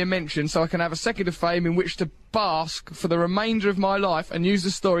least give me a mention so I can have a second of fame in which to bask for the remainder of my life and use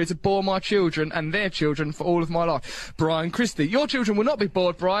the story to bore my children and their children for all of my life. Brian Christie. Your children will not be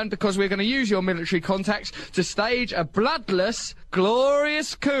bored, Brian, because we're going to use your military contacts to stage a bloodless,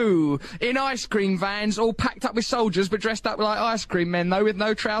 glorious coup in ice cream vans, all packed up with soldiers but dressed up like ice cream men, though, with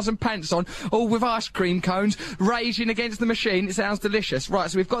no trousers and pants on, all with ice cream cones, raging against the machine. It sounds delicious. Right,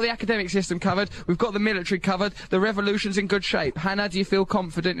 so we've got the academic system covered, we've got the military covered, the revolution's in good shape. Hannah, do you feel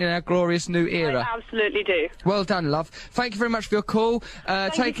confident in our glorious new era? I absolutely do. Well done, love. Thank you very much for your call.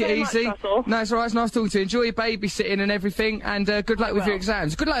 Take it easy. No, it's all right. It's nice talking to you. Enjoy your babysitting and everything, and good luck with your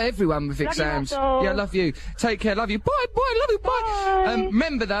exams. Good luck everyone with exams. Yeah, love you. Take care. Love you. Bye. Bye. Love you. Bye.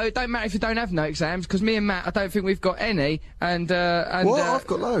 Remember though, it don't matter if you don't have no exams, because me and Matt, I don't think we've got any. And what? I've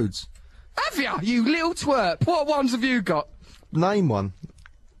got loads. Have you? You little twerp. What ones have you got? Name one.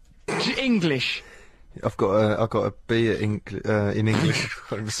 English. I've got a B at in English.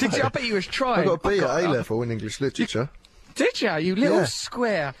 Did you? I bet you was trying. I got a B at A-level in English literature. Did you? You little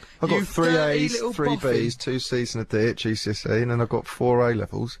square. I got 3 A's, 3 B's, 2 C's and a D at GCSE, and then I got 4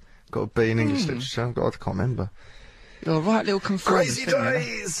 A-levels. Got a B in English literature. I can't remember. You're a right little conformist. Crazy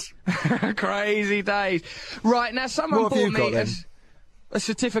days. Crazy days. Right, now someone bought me a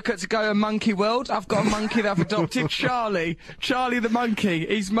certificate to go to Monkey World. I've got a monkey that I've adopted, Charlie. Charlie the monkey.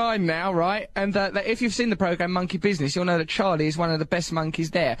 He's mine now, right? And if you've seen the programme Monkey Business, you'll know that Charlie is one of the best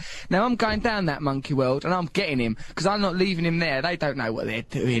monkeys there. Now, I'm going down that Monkey World, and I'm getting him, because I'm not leaving him there. They don't know what they're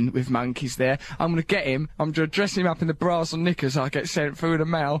doing with monkeys there. I'm going to get him. I'm going to dress him up in the bras and knickers I get sent through the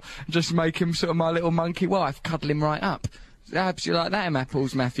mail, and just make him sort of my little monkey wife, cuddle him right up. How do you like that,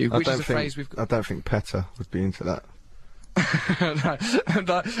 apples, Matthew? Which is a phrase we've got. I don't think PETA would be into that.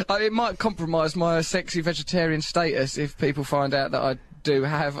 No, it might compromise my sexy vegetarian status if people find out that I do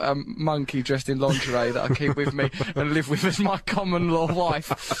have a monkey dressed in lingerie that I keep with me and live with as my common law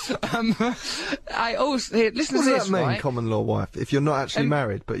wife. I also listen to this. What does that mean, right? common law wife? If you're not actually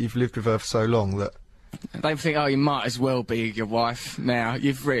married, but you've lived with her for so long that. They think, oh, you might as well be your wife now.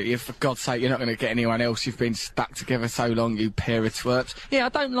 For God's sake, you're not going to get anyone else. You've been stuck together so long, you pair of twerps. Yeah, I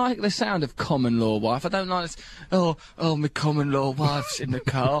don't like the sound of common law wife. I don't like this, oh, my common law wife's in the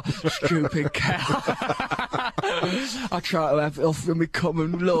car, stupid cow. I try to have it off with my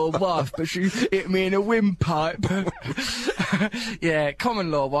common law wife, but she hit me in a windpipe. Yeah,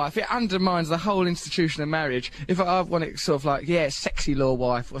 common law wife, it undermines the whole institution of marriage. If I want it sort of like, sexy law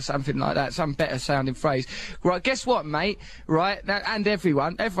wife or something like that, some better sounding phrase. Right, guess what, mate? Right, now, and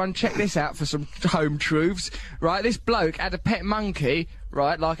everyone check this out for some home truths. Right, this bloke had a pet monkey,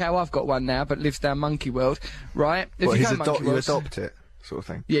 right, like how I've got one now, but lives down Monkey World, right? What, you adopt it, sort of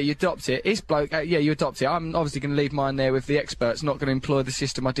thing? Yeah, you adopt it. This bloke, you adopt it. I'm obviously going to leave mine there with the experts, not going to employ the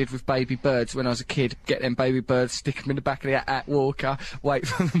system I did with baby birds when I was a kid. Get them baby birds, stick them in the back of the at walker, wait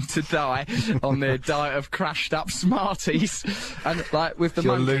for them to die on their diet of crashed up Smarties. And, like, with the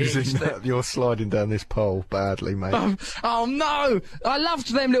monkey... You're losing that. You're sliding down this pole badly, mate. Oh, no! I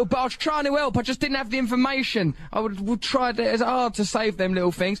loved them little... But I was trying to help. I just didn't have the information. I would try as hard to save them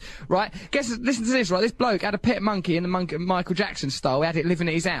little things. Right? Listen to this, right? This bloke had a pet monkey in the Michael Jackson style. He had it living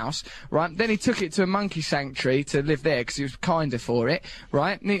at his house, right? Then he took it to a monkey sanctuary to live there because he was kinder for it,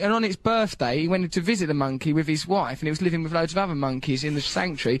 right? And on its birthday, he went to visit the monkey with his wife, and he was living with loads of other monkeys in the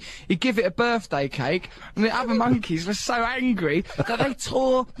sanctuary. He gave it a birthday cake, and the other monkeys were so angry that they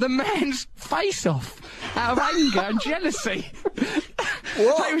tore the man's face off out of anger and jealousy.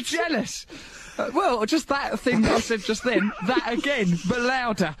 What? They were jealous. Well, just that thing that I said just then, that again, but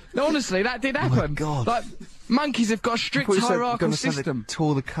louder. Honestly, that did happen. Oh my God. Like, monkeys have got a strict hierarchical system. They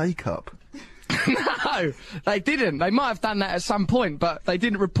tore the cake up. No, they didn't. They might have done that at some point, but they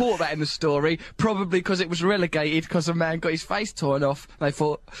didn't report that in the story, probably because it was relegated because a man got his face torn off. They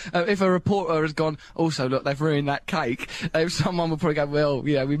thought, if a reporter has gone, also, look, they've ruined that cake, someone would probably go, well,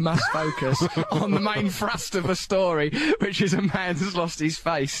 we must focus on the main thrust of the story, which is a man who's lost his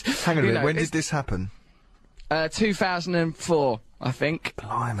face. Hang on a minute, when did this happen? 2004. I think.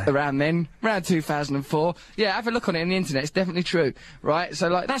 Blimey. Around 2004. Yeah, have a look on it on the internet, it's definitely true. Right, so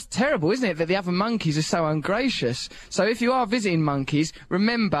like, that's terrible, isn't it, that the other monkeys are so ungracious. So if you are visiting monkeys,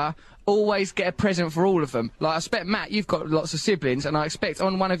 remember, always get a present for all of them. Like, I expect, Matt, you've got lots of siblings, and I expect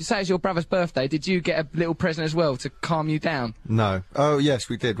on one of, say it's your brother's birthday, did you get a little present as well to calm you down? No. Oh, yes,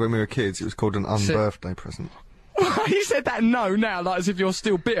 we did. When we were kids, it was called an unbirthday present. He said that no now, like as if you're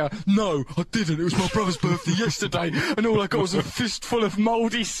still bitter. No, I didn't. It was my brother's birthday yesterday, and all I got was a fistful of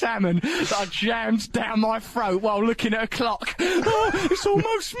mouldy salmon that I jammed down my throat while looking at a clock. Oh, it's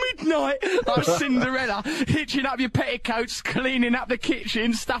almost midnight. Like Cinderella, hitching up your petticoats, cleaning up the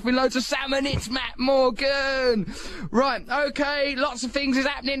kitchen, stuffing loads of salmon. It's Matt Morgan. Right, okay, lots of things is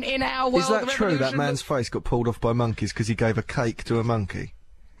happening in our world. Is that true, that man's face got pulled off by monkeys because he gave a cake to a monkey?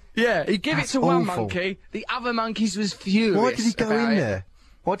 Yeah, he gave it to one awful. monkey. The other monkeys was furious. Why did he go in there?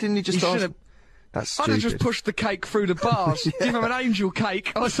 Why didn't he just He ask? should've- That's I'd stupid. have just pushed the cake through the bars. Give him an angel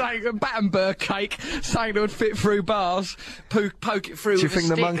cake or something, a Battenberg cake, something that would fit through bars. Poke it through. Do you with a think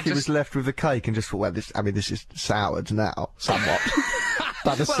the stick monkey and was left with the cake and just thought, well, this is soured now, somewhat.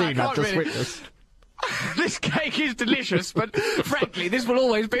 But the Well, scene I I've can't just really- witnessed. This cake is delicious, but frankly, this will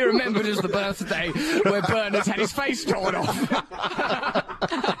always be remembered as the birthday where Bernard's had his face torn off.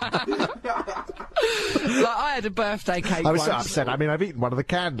 Like, I had a birthday cake I was once. so upset. I mean, I've eaten one of the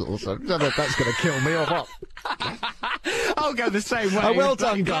candles. I don't know if that's going to kill me or what. I'll go the same way. Oh, well as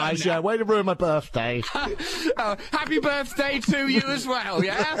bloody done, guys. Bernard. Yeah, way to ruin my birthday. Happy birthday to you as well,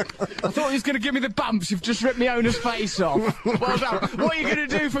 yeah? I thought he was going to give me the bumps. You've just ripped my owner's face off. Well done. What are you going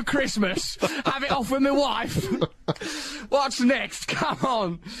to do for Christmas? Have it off with my wife? What's next? Come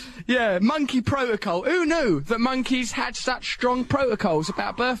on. Yeah, monkey protocol. Who knew that monkeys had such strong protocols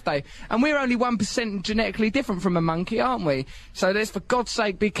about birthday? And we're only 1% genetically different from a monkey, aren't we? So let's, for God's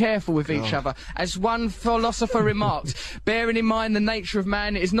sake, be careful with each other. As one philosopher remarked, bearing in mind the nature of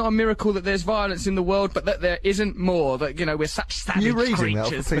man, it is not a miracle that there's violence in the world, but that there isn't more. That, you know, we're such savage You reading that off a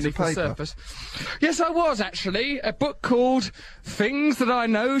creatures piece of beneath the paper? surface. Yes, I was, actually. A book called Things That I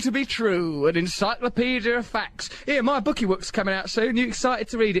Know to Be True, an encyclopedia of facts. Here, my bookie book's coming out soon. You excited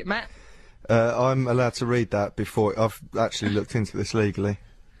to read it, Matt? I'm allowed to read that before. I've actually looked into this legally.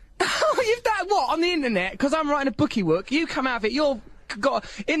 Oh, you've done what, on the internet? Because I'm writing a bookie book. You come out of it, you're got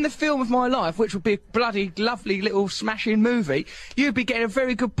in the film of my life, which would be a bloody lovely little smashing movie. You'd be getting a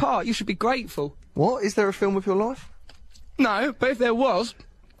very good part. You should be grateful. What? Is there a film of your life? No, but if there was,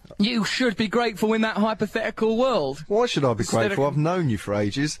 you should be grateful in that hypothetical world. Why should I be Instead grateful? of- I've known you for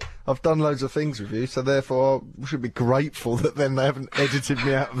ages. I've done loads of things with you, so therefore I should be grateful that then they haven't edited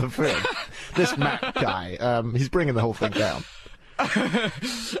me out of the film. This Matt guy, he's bringing the whole thing down.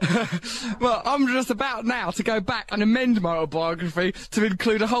 Well, I'm just about now to go back and amend my autobiography to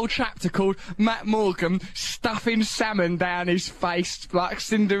include a whole chapter called Matt Morgan stuffing salmon down his face like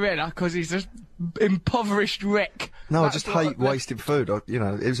Cinderella because he's a impoverished wreck. No, That's I just what hate wasted food. You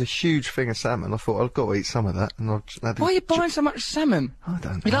know, it was a huge thing of salmon. I thought I've got to eat some of that, and I just had to. Why are you buying so much salmon? I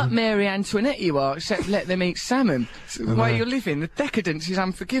don't You're know. like Mary Antoinette, you are, except let them eat salmon. It's the way you're living. The decadence is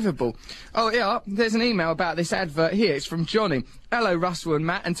unforgivable. Oh, yeah, there's an email about this advert here. It's from Johnny. Hello, Russell and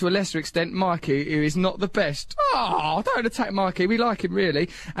Matt, and to a lesser extent, Mikey, who is not the best. Oh, don't attack Mikey. We like him, really.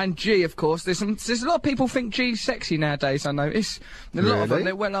 And G, of course. There's a lot of people think G's sexy nowadays, I notice. A lot of them, Really?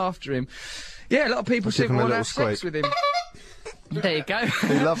 they're well after him. Yeah, a lot of people give think him a we want to little have sex squeak. with him. There you go.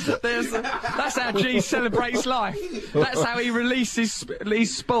 He loves it. That's how G celebrates life. That's how he releases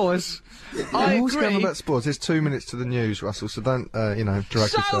these spores. I What's agree. going on about sports? There's 2 minutes to the news, Russell, so don't, drag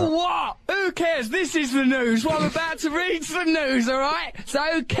So yourself. what? Who cares? This is the news. What I'm about to read's the news, alright? So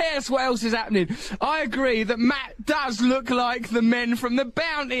who cares what else is happening? I agree that Matt does look like the men from the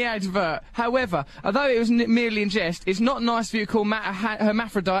Bounty advert. However, although it was merely in jest, it's not nice for you to call Matt a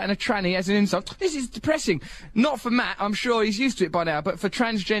hermaphrodite and a tranny as an insult. This is depressing. Not for Matt, I'm sure he's used to it by now, but for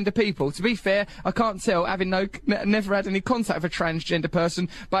transgender people. To be fair, I can't tell, having never had any contact with a transgender person,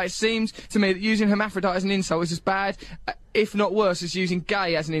 but it seems to me that using hermaphrodite as an insult is as bad, if not worse, as using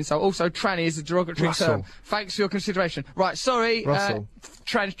gay as an insult. Also, tranny is a derogatory Russell. term. Thanks for your consideration. Right, sorry, Russell.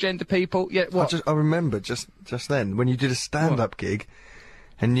 transgender people. Yeah, what? I remember just then when you did a stand-up gig,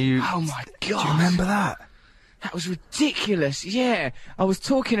 and you. Oh my Do you God. remember that? That was ridiculous. Yeah, I was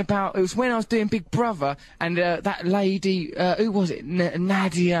talking about, it was when I was doing Big Brother, and that lady, who was it?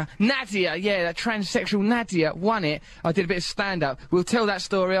 Nadia, yeah, that transsexual Nadia won it. I did a bit of stand-up. We'll tell that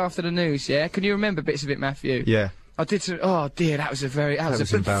story after the news, yeah? Can you remember bits of it, Matthew? Yeah. I did some, oh dear, that was a was a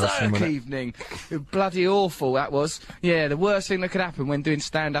embarrassing, berserk wasn't it? evening. Bloody awful, that was. Yeah, the worst thing that could happen when doing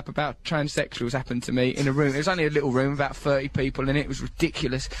stand-up about transsexuals happened to me in a room. It was only a little room, about 30 people, and it was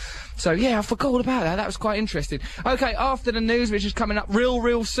ridiculous. So yeah, I forgot all about that. That was quite interesting. Okay, after the news, which is coming up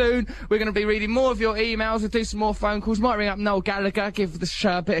real soon, we're going to be reading more of your emails. We'll do some more phone calls. Might ring up Noel Gallagher, give the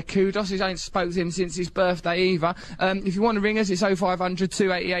show a bit of kudos. He ain't spoke to him since his birthday either. If you want to ring us, it's 0500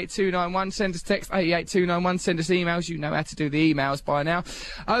 288 291. Send us text 88291. Send us email. emails. You know how to do the emails by now.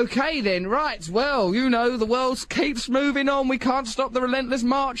 OK, then. Right. Well, you know, the world keeps moving on. We can't stop the relentless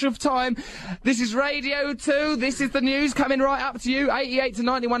march of time. This is Radio 2. This is the news coming right up to you. 88 to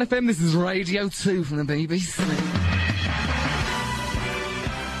 91 FM. This is Radio 2 from the BBC.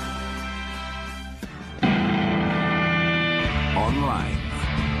 Online,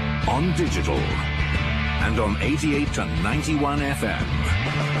 on digital, and on 88 to 91 FM.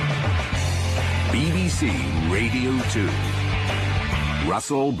 BBC Radio 2.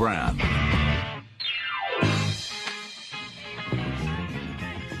 Russell Brand.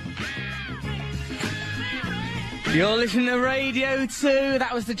 You're listening to Radio 2.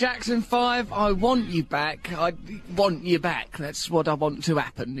 That was the Jackson 5. I want you back. I want you back. That's what I want to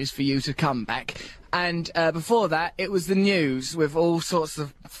happen, is for you to come back. And before that, it was the news with all sorts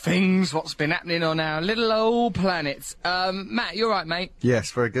of things, what's been happening on our little old planet. Matt, you all right, mate?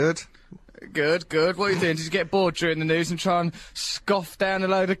 Yes, very good. Good, good. What are you doing? Did you get bored during the news and try and scoff down a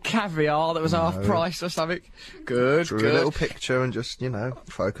load of caviar that was half price or something? Good, Drew good. a little picture and just, you know,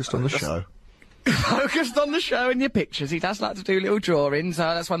 focused on the show. Focused on the show and your pictures. He does like to do little drawings.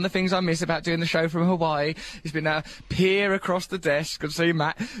 That's one of the things I miss about doing the show from Hawaii. He's been peer across the desk and see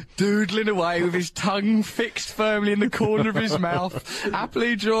Matt doodling away with his tongue fixed firmly in the corner of his mouth,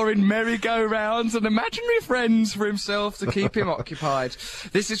 happily drawing merry-go-rounds and imaginary friends for himself to keep him occupied.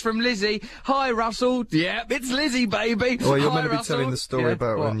 This is from Lizzie. Hi, Russell. Yeah, it's Lizzie, baby. Well, you're meant to be Russell. telling the story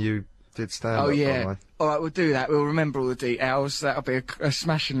about what? when you did stand-up. Oh, yeah. Aren't All right, we'll do that. We'll remember all the details. That'll be a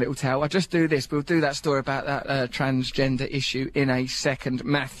smashing little tale. I'll just do this. We'll do that story about that transgender issue in a second.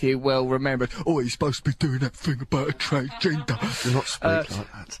 Matthew, well remembered. Oh, he's supposed to be doing that thing about a transgender. Do not speak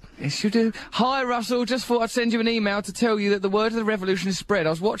like that. Yes, you do. Hi, Russell. Just thought I'd send you an email to tell you that the word of the revolution is spread.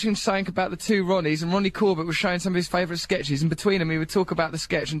 I was watching something about the two Ronnies, and Ronnie Corbett was showing some of his favourite sketches, and between them he would talk about the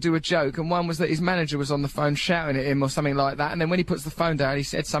sketch and do a joke, and one was that his manager was on the phone shouting at him or something like that, and then when he puts the phone down, he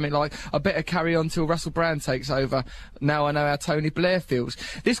said something like, I better carry on till Russell Brand takes over. Now I know how Tony Blair feels.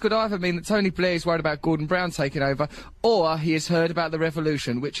 This could either mean that Tony Blair is worried about Gordon Brown taking over, or he has heard about the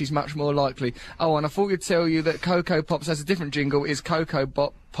revolution, which is much more likely. Oh, and I thought we'd tell you that Cocoa Pops has a different jingle. It's Cocoa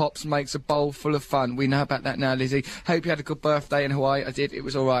Pops makes a bowl full of fun. We know about that now, Lizzie. Hope you had a good birthday in Hawaii. I did. It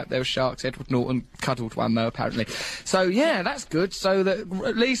was all right. There were sharks. Edward Norton cuddled one, though, apparently. So, yeah, that's good. So that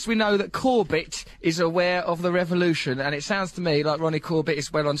at least we know that Corbett is aware of the revolution. And it sounds to me like Ronnie Corbett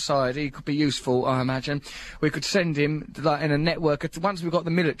is well on side. He could be useful, I imagine. We could send him, like, in a network. Once we've got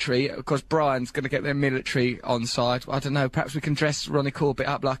the military, of course, Brian's going to get their military on side. I don't know. Perhaps we can dress Ronnie Corbett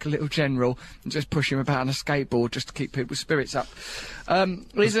up like a little general and just push him about on a skateboard just to keep people's spirits up.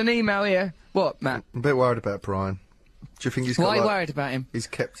 There's an email here. What, Matt? I'm a bit worried about Brian. Do you think he's got, Why are you worried about him? He's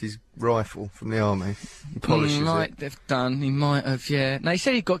kept his rifle from the army. He polishes He might have done. He might have, yeah. No, he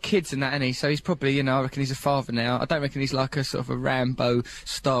said he'd got kids and that, hasn't he? So he's probably, you know, I reckon he's a father now. I don't reckon he's like a sort of a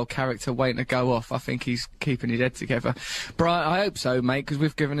Rambo-style character waiting to go off. I think he's keeping his head together. Brian, I hope so, mate, because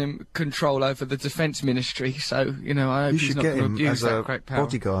we've given him control over the Defence Ministry. So, you know, I hope he's not going to abuse that great power.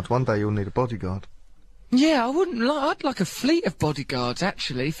 Bodyguard. One day you'll need a bodyguard. Yeah, I'd like a fleet of bodyguards,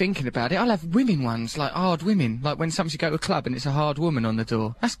 actually, thinking about it. I'll have women ones, like hard women. Like when sometimes you go to a club and it's a hard woman on the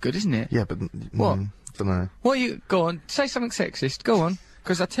door. That's good, isn't it? Yeah, but... What? Dunno. What go on, say something sexist, go on.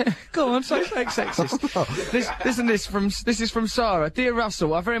 Because go on, say something sexist. This is from Sarah. Dear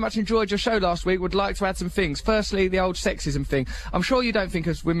Russell, I very much enjoyed your show last week. Would like to add some things. Firstly, the old sexism thing. I'm sure you don't think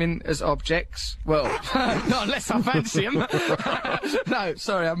of women as objects. Well, not unless I fancy them. No,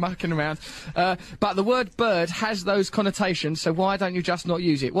 sorry, I'm mucking around. But the word bird has those connotations, so why don't you just not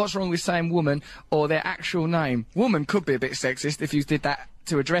use it? What's wrong with saying woman or their actual name? Woman could be a bit sexist if you did that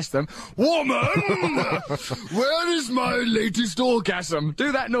to address them. Woman! Where is my latest orgasm?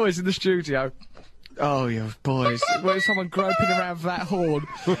 Do that noise in the studio. Oh, you boys. Where's someone groping around for that horn?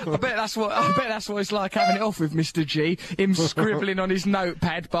 I bet that's what it's like having it off with Mr. G. Him scribbling on his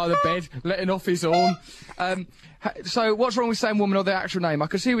notepad by the bed, letting off his horn. So what's wrong with saying woman or their actual name? I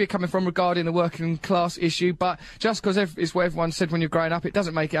can see where you're coming from regarding the working class issue, but just because it's what everyone said when you're growing up, it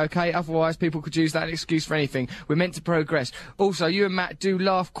doesn't make it okay. Otherwise, people could use that as an excuse for anything. We're meant to progress. Also, you and Matt do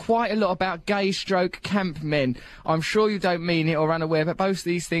laugh quite a lot about gay/camp men. I'm sure you don't mean it or unaware, but both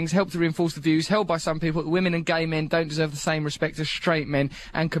these things help to reinforce the views held by some people that women and gay men don't deserve the same respect as straight men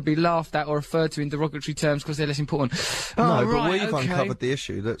and could be laughed at or referred to in derogatory terms because they're less important. No, but we've uncovered the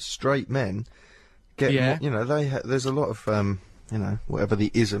issue that straight men get more, you know, there's a lot of, you know, whatever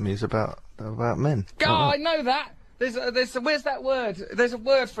the ism is about men. Oh, I know that. Where's that word? There's a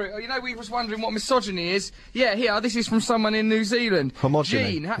word for it. You know, we was wondering what misogyny is. Yeah, here, this is from someone in New Zealand.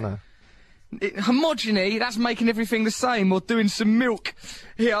 Homogeny. Gene, no. Homogeny, that's making everything the same or doing some milk.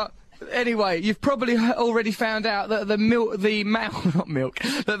 Here, Anyway, you've probably already found out that the male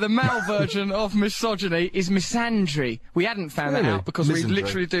version of misogyny is misandry. We hadn't found that out because we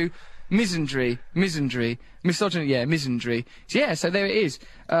literally do misandry, misogyny, yeah, misandry. Yeah, so there it is.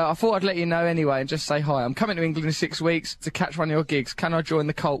 I thought I'd let you know anyway and just say hi. I'm coming to England in 6 weeks to catch one of your gigs. Can I join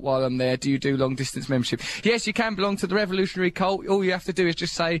the cult while I'm there? Do you do long-distance membership? Yes, you can belong to the revolutionary cult. All you have to do is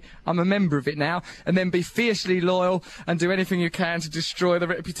just say, I'm a member of it now, and then be fiercely loyal and do anything you can to destroy the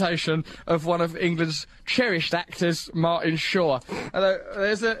reputation of one of England's cherished actors, Martin Shaw.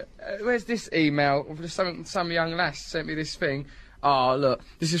 There's where's this email? Some young lass sent me this thing. Oh, look,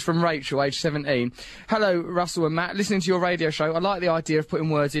 this is from Rachel, age 17. Hello, Russell and Matt. Listening to your radio show, I like the idea of putting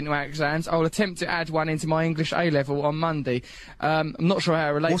words into our exams. I will attempt to add one into my English A-level on Monday. I'm not sure how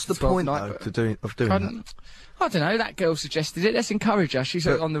it relates What's the to 12th point, night, though, of doing that? I don't know, that girl suggested it. Let's encourage her. She's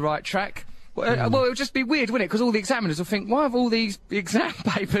on the right track. Well, it would just be weird, wouldn't it? Because all the examiners will think, why have all these exam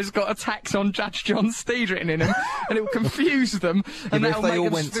papers got attacks on Judge John Steed written in them? And it will confuse them, and that will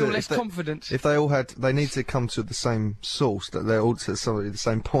make them feel less confident. If they all had, they need to come to the same source, that they're all to the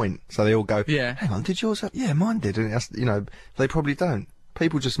same point. So they all go, yeah. Hang on, did yours have? Yeah, mine did. And it has, they probably don't.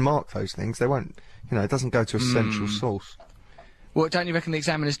 People just mark those things. They won't, it doesn't go to a central source. Well, don't you reckon the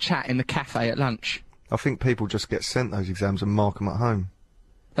examiners chat in the cafe at lunch? I think people just get sent those exams and mark them at home.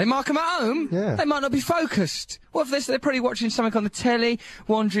 They mark them at home? Yeah. They might not be focused. What if they're probably watching something on the telly,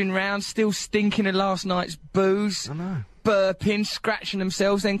 wandering round, still stinking of last night's booze? I know. Burping, scratching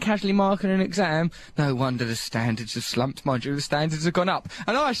themselves, then casually marking an exam. No wonder the standards have slumped. Mind you, the standards have gone up.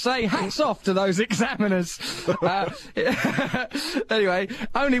 And I say, hats off to those examiners. Anyway,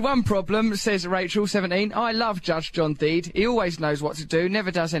 only one problem, says Rachel, 17. I love Judge John Deed. He always knows what to do, never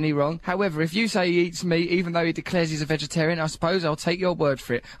does any wrong. However, if you say he eats meat, even though he declares he's a vegetarian, I suppose I'll take your word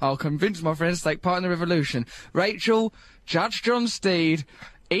for it. I'll convince my friends to take part in the revolution. Rachel, Judge John Steed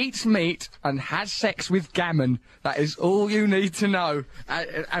eats meat and has sex with gammon. That is all you need to know.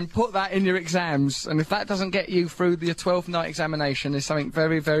 And put that in your exams. And if that doesn't get you through your 12th night examination, there's something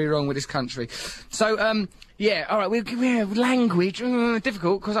very, very wrong with this country. So, yeah, all right, we're language,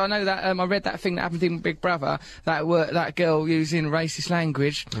 difficult, because I know that, I read that thing that happened in Big Brother, that girl using racist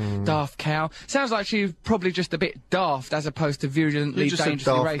language, daft cow. Sounds like she was probably just a bit daft as opposed to virulently,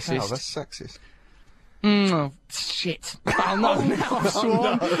 dangerously racist. Cow. That's sexist. Oh, shit. Oh, no, now I've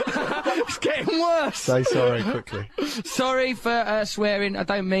sworn. It's getting worse. Say sorry quickly. Sorry for swearing. I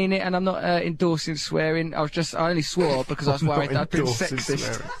don't mean it, and I'm not endorsing swearing. I only swore because I was worried I'd been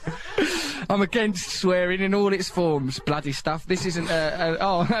sexist. I'm against swearing in all its forms. Bloody stuff. This isn't,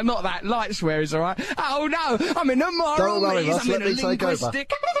 oh, not that. Light swear is alright. Oh, no, I'm in a moral Don't worry, Russ, I'm in let a me take over.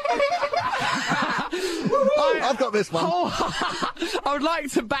 linguistic... I've got this one. I would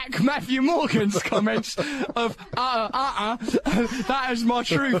like to back Matthew Morgan's comments of that is my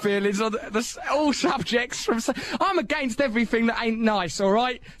true feelings on all subjects. I'm against everything that ain't nice, all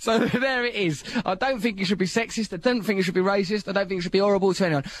right? So there it is. I don't think you should be sexist. I don't think you should be racist. I don't think you should be horrible to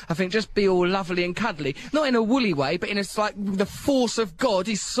anyone. I think just be all lovely and cuddly, not in a woolly way, but in a like the force of God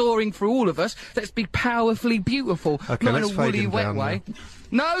is soaring through all of us. Let's be powerfully beautiful, okay, not in a woolly, wet down way. now.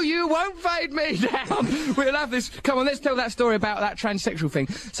 No, you won't fade me down. We'll have this. Come on, let's tell that story about that transsexual thing.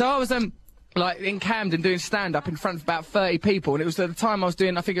 So I was, like, in Camden doing stand-up in front of about 30 people, and it was at the time I was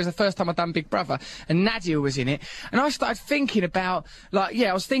doing, I think it was the first time I'd done Big Brother, and Nadia was in it, and I started thinking about, like,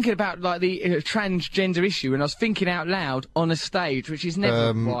 yeah, I was thinking about, like, the transgender issue, and I was thinking out loud on a stage, which is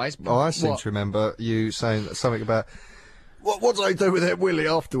never wise. Oh, I seem to remember you saying something about, what do I do with it, Willie,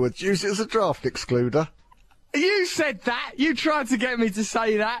 afterwards? Use it as a draft excluder. You said that! You tried to get me to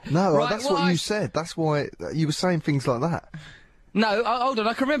say that! No, right, that's what you said. That's why you were saying things like that. No, hold on,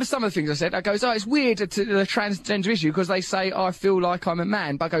 I can remember some of the things I said. I goes, oh, it's weird to the transgender issue, because they say, I feel like I'm a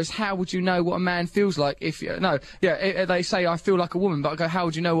man. But I goes, how would you know what a man feels like if you... No, yeah, they say, I feel like a woman. But I go, how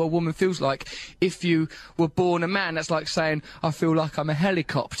would you know what a woman feels like if you were born a man? That's like saying, I feel like I'm a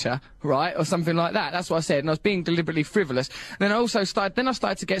helicopter, right? Or something like that. That's what I said, and I was being deliberately frivolous. And then I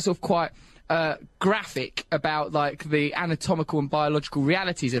started to get sort of quite... graphic about, like, the anatomical and biological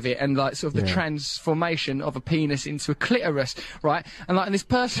realities of it, and, like, sort of the transformation of a penis into a clitoris, right? And, like, this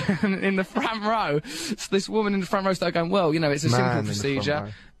person in the front row, this woman in the front row started going, well, it's a simple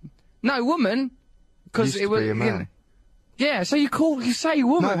procedure. No, woman, because it was... Yeah, so you say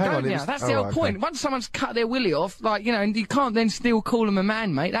woman, don't you? That's the whole point. Once someone's cut their willy off, like, and you can't then still call them a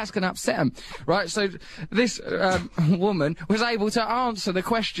man, mate. That's going to upset them, right? So this woman was able to answer the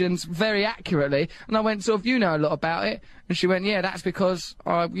questions very accurately, and I went, sort of, you know a lot about it? And she went, yeah, that's because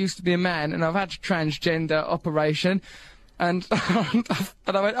I used to be a man, and I've had a transgender operation. And and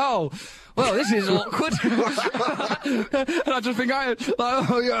I went, oh, well, this is awkward. And I just think,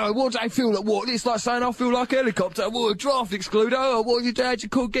 oh, yeah, what do I feel like? What? It's like saying I feel like a helicopter. What, a draft excluder? Oh, what your dad, you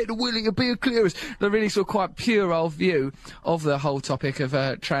couldn't get the willing to be a clearance. The really sort of quite puerile view of the whole topic of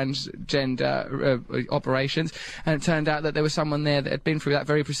transgender operations. And it turned out that there was someone there that had been through that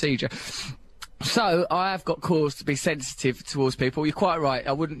very procedure. So, I have got cause to be sensitive towards people. You're quite right.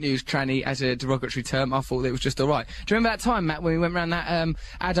 I wouldn't use tranny as a derogatory term. I thought it was just alright. Do you remember that time, Matt, when we went round that,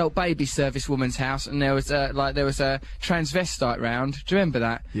 adult baby service woman's house and there was a transvestite round? Do you remember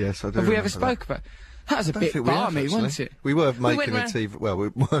that? Yes, I do. Have we ever spoke about? That was a bit balmy, wasn't it? We were making a TV. Well, we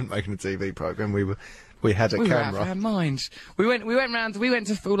weren't making a TV programme. We had a camera. Were out of our minds. We went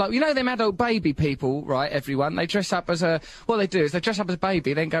to feel like, you know them adult baby people, right, everyone? They dress up as what they do is they dress up as a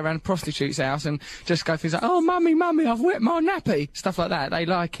baby, then go around a prostitute's house and just go things like, oh, mummy, I've wet my nappy. Stuff like that. They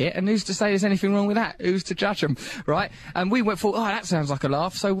like it, and who's to say there's anything wrong with that? Who's to judge them, right? And we thought, oh, that sounds like a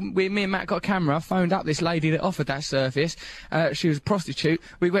laugh. So me and Matt got a camera, phoned up this lady that offered that service. She was a prostitute.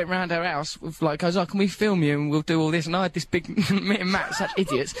 We went round her house, goes, oh, can we film you and we'll do all this? And I had this big, me and Matt, such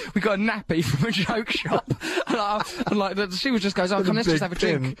idiots. We got a nappy from a joke shop. And she was just goes, oh, come, let's just have a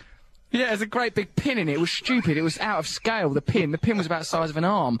drink. Yeah, there's a great big pin in it. It was stupid. It was out of scale, the pin. The pin was about the size of an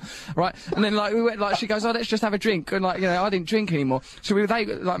arm, right? And then, we went, she goes, oh, let's just have a drink. And, I didn't drink anymore. So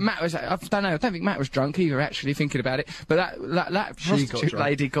Matt was, I don't think Matt was drunk either, actually, thinking about it. But that prostitute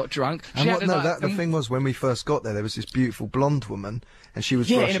lady got drunk. And the thing was, when we first got there was this beautiful blonde woman, and she was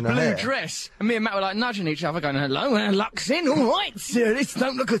brushing her hair. in a blue dress. And me and Matt were, nudging each other, going, hello, luck's in, all right, sir, this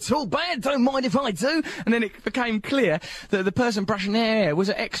don't look at all bad, don't mind if I do. And then it became clear that the person brushing their hair was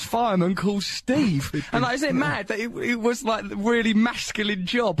an ex-fireman called Steve. And isn't it mad that it was the really masculine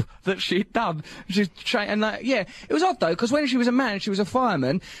job that she'd done? It was odd though, because when she was a man, she was a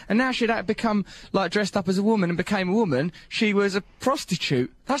fireman, and now she'd become dressed up as a woman and became a woman, she was a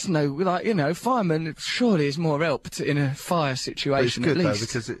prostitute. That's fireman surely is more help in a fire situation. But it's good though,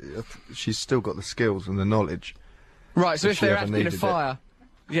 because she's still got the skills and the knowledge. Right, so if there had been a fire...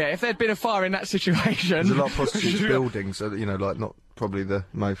 Yeah, if there'd been a fire in that situation... There's a lot of prostitutes buildings, so not probably the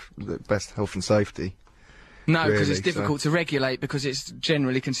best health and safety. No, because it's difficult to regulate because it's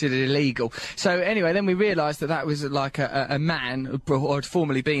generally considered illegal. So anyway, then we realised that was like a man, or had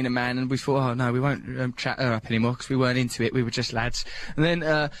formerly been a man, and we thought, oh no, we won't chat her up anymore because we weren't into it. We were just lads. And then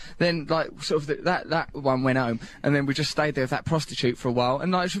that one went home, and then we just stayed there with that prostitute for a while.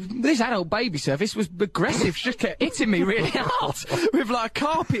 And this adult baby service was aggressive. She just kept hitting me really hard with a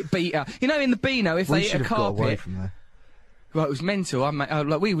carpet beater. You know, in the Beano, if they hit a carpet. Got away from there. Well, it was mental.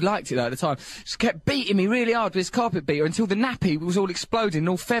 We liked it though at the time. Just kept beating me really hard with his carpet beater until the nappy was all exploding and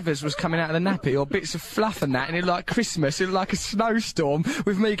all feathers was coming out of the nappy, or bits of fluff and that, and it looked like Christmas. It looked like a snowstorm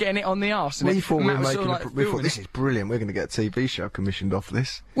with me getting it on the arse. We thought this is brilliant. We're going to get a TV show commissioned off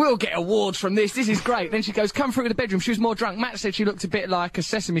this. We'll get awards from this. This is great. Then she goes, come through the bedroom. She was more drunk. Matt said she looked a bit like a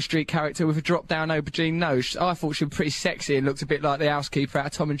Sesame Street character with a drop-down aubergine nose. I thought she was pretty sexy and looked a bit like the housekeeper out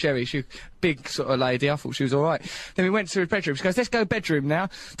of Tom and Jerry. She was a big sort of lady. I thought she was all right. Then we went to her bedroom. She goes, let's go bedroom now.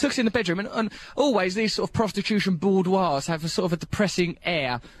 Took us in the bedroom, and always these sort of prostitution boudoirs have a sort of a depressing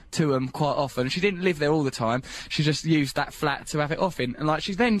air to them quite often. She didn't live there all the time. She just used that flat to have it off in. And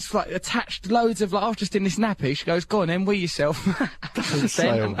she then attached loads of I was just in this nappy. She goes, go on then, wee yourself. Don't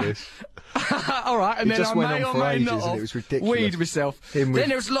say all this. All right, and it then just I went may on or for may ages, not and it was ridiculous. weed myself. Then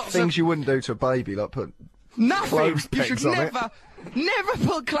there was lots things you wouldn't do to a baby, like put nothing. Clothes You pegs should on never. it. Never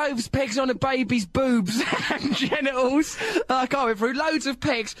put clothes pegs on a baby's boobs and genitals. I went through loads of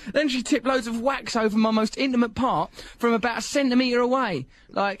pegs, then she tipped loads of wax over my most intimate part from about a centimetre away.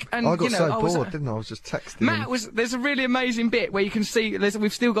 I got so bored, didn't I? I was just texting Matt there's a really amazing bit where you can see,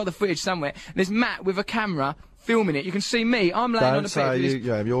 we've still got the footage somewhere, there's Matt with a camera filming it. You can see me, I'm laying on a bed.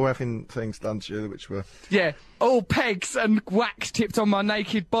 You're having things done to you which were... Yeah, all pegs and wax tipped on my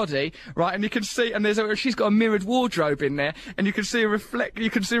naked body, right? And you can see, and she's got a mirrored wardrobe in there, and you can see a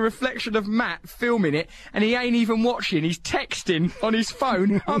reflection of Matt filming it, and he ain't even watching. He's texting on his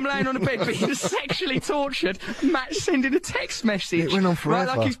phone. I'm laying on a bed being sexually tortured. Matt's sending a text message. It went on forever.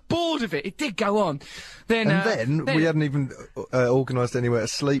 Right, like he's bored of it. It did go on. Then we hadn't even organised anywhere to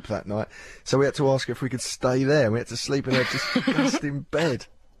sleep that night, so we had to ask her if we could stay there. We had to sleep in her disgusting bed,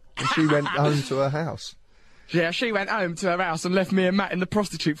 and she went home to her house. Yeah, she went home to her house and left me and Matt in the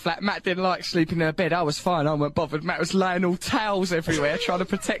prostitute flat. Matt didn't like sleeping in her bed. I was fine. I weren't bothered. Matt was laying all towels everywhere, trying to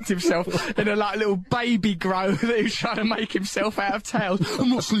protect himself in a little baby grow that he was trying to make himself out of towels. I'm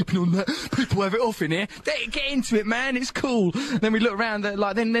not sleeping on that. People have it off in here. Get into it, man. It's cool. Then we look around.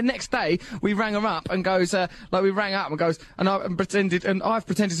 Then the next day we rang her up and goes, we rang up and goes, and I've pretended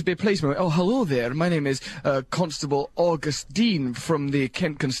to be a policeman. Oh, hello there. My name is Constable Augustine from the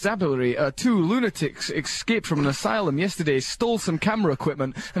Kent Constabulary. 2 lunatics escaped from an asylum yesterday, stole some camera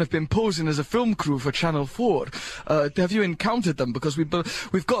equipment, and have been posing as a film crew for Channel 4. Have you encountered them? Because we've got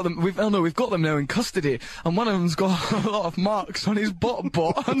them. We've got them now in custody, and one of them's got a lot of marks on his bot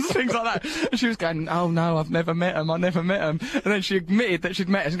and things like that. And she was going, oh no, I've never met them. I never met them. And then she admitted that she'd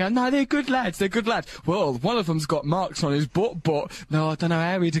met us and going, no, they're good lads. They're good lads. Well, one of them's got marks on his bot. No, I don't know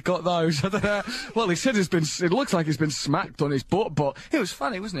how he'd have got those. I don't know. Well, he said it looks like he's been smacked on his bot. It was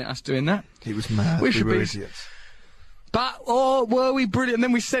funny, wasn't it, us doing that? He was mad. We were idiots. But, were we brilliant? And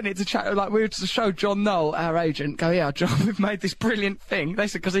then we sent it to we were to show John Knoll, our agent, go, yeah, John, we've made this brilliant thing. They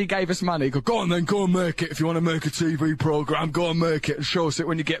said, because he gave us money, go on then, go and make it. If you want to make a TV programme, go and make it and show us it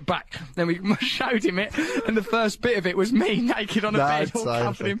when you get back. Then we showed him it, and the first bit of it was me naked on a bed, all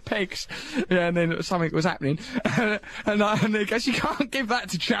covered in pigs. Yeah, and then something was happening. and he goes, you can't give that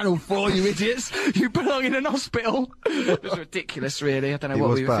to Channel 4, you idiots. You belong in an hospital. It was ridiculous, really. I don't know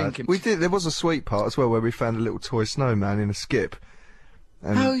what we were thinking. There was a sweet part as well where we found a little toy snowman in a skip.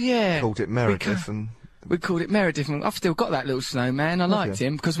 And called it Meredith. We called it Meredith, and I've still got that little snowman. I liked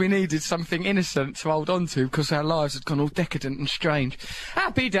him because we needed something innocent to hold on to because our lives had gone all decadent and strange.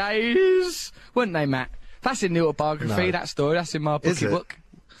 Happy days, weren't they, Matt? That's in the autobiography, that story. That's in my book.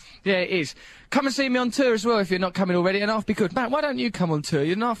 Yeah, it is. Come and see me on tour as well if you're not coming already, and I'll be good. Matt, why don't you come on tour?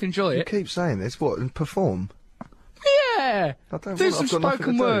 You'd half enjoy it. You keep saying this, and perform? Yeah! Do some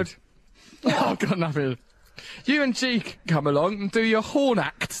spoken word. Oh, I've got nothing. You and G come along and do your horn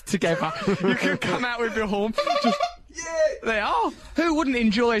act together. You can come out with your horn. They are. Who wouldn't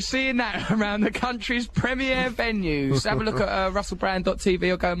enjoy seeing that around the country's premier venues? Have a look at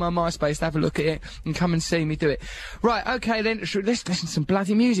russellbrand.tv or go to my MySpace to have a look at it and come and see me do it. Right, okay then, let's listen to some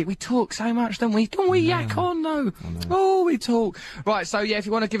bloody music. We talk so much, don't we? Don't we yak on, though? Oh, we talk. Right, so yeah, if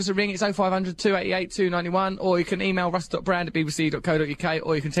you want to give us a ring, it's 0500 288 291, or you can email russ.brand@bbc.co.uk,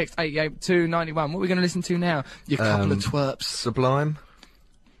 or you can text 888 291. What are we going to listen to now? You couple of twerps. Sublime.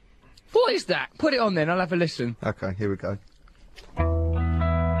 What is that? Put it on then, I'll have a listen. Okay, here we go.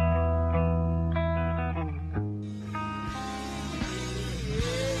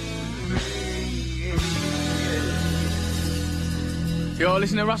 You're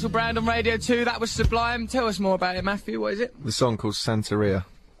listening to Russell Brand on Radio 2. That was Sublime. Tell us more about it, Matthew. What is it? The song called Santeria.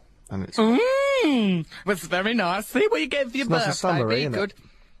 And it's... That's very nice. See what you get for your birthday. That's a summary, isn't good.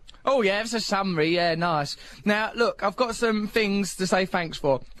 Oh, yeah, it's a summary. Yeah, nice. Now, look, I've got some things to say thanks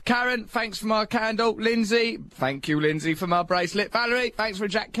for. Karen, thanks for my candle. Lindsay, thank you, Lindsay, for my bracelet. Valerie, thanks for a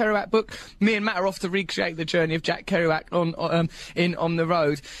Jack Kerouac book. Me and Matt are off to recreate the journey of Jack Kerouac on the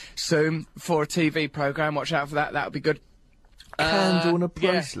road soon for a TV programme. Watch out for that. That'll be good. Candle and a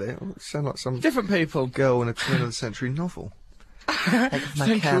bracelet? Yeah. Sound like some different people. Girl in a turn of the century novel.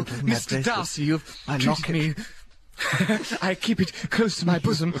 Thank you, Mr. Darcy. You've treated me. I keep it close to my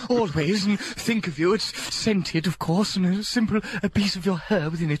bosom always and think of you. It's scented, of course, and a piece of your hair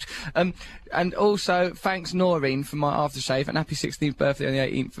within it. And also, thanks, Noreen, for my aftershave, and happy 16th birthday on the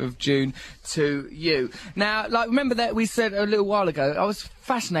 18th of June to you. Now, remember that we said a little while ago, I was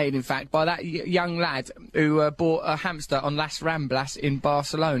fascinated, in fact, by that young lad who bought a hamster on Las Ramblas in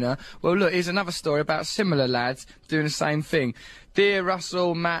Barcelona. Well, look, here's another story about similar lads doing the same thing. Dear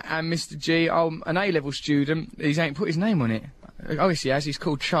Russell, Matt and Mr. G, I'm an A-level student. He ain't put his name on it. Oh, yes, he has. He's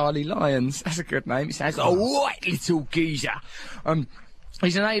called Charlie Lyons. That's a good name. He sounds like a white little geezer.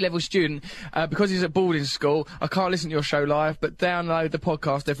 He's an A-level student. Because he's at boarding school, I can't listen to your show live, but download the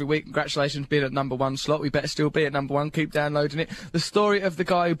podcast every week. Congratulations being at #1 slot. We better still be at #1. Keep downloading it. The story of the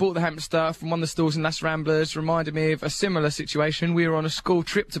guy who bought the hamster from one of the stores in Las Ramblas reminded me of a similar situation. We were on a school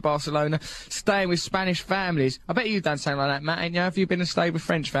trip to Barcelona, staying with Spanish families. I bet you've done something like that, Matt, ain't you? Have you been to stay with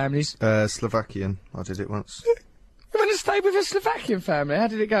French families? Slovakian. I did it once. You went to stay with a Slovakian family? How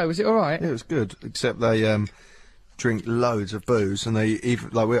did it go? Was it alright? Yeah, it was good, except they, drink loads of booze, and they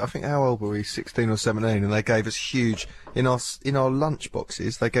even I think how old were we? 16 or 17, and they gave us huge in our lunch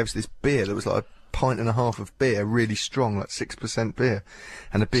boxes. They gave us this beer that was like a pint and a half of beer, really strong, like 6% beer,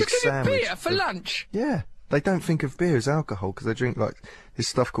 and a big sandwich. Beer for lunch? Yeah, they don't think of beer as alcohol because they drink like this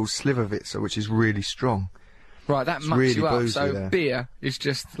stuff called Slivovitzer, which is really strong. Right, that mucks really you up. boozy So there. beer is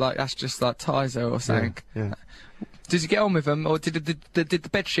just like Tizer or something. Yeah. Did you get on with them, or did the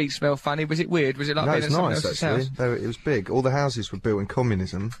bed sheet smell funny? Was it weird? Was it like No, being it's at someone nice else's actually. house? It was big. All the houses were built in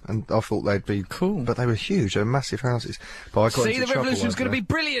communism, and I thought they'd be Cool. but they were huge. They were massive houses. But I got See, into the trouble revolution's over going to there. be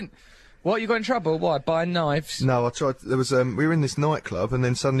brilliant. What, you got in trouble? Why? Buying knives? No, I tried. There was we were in this nightclub, and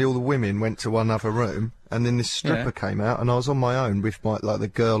then suddenly all the women went to one other room, and then this stripper came out, and I was on my own with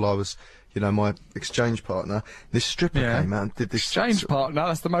the girl I was, my exchange partner. This stripper came out and did this Exchange partner?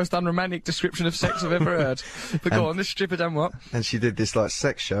 That's the most unromantic description of sex I've ever heard. But go on, this stripper done what? And she did this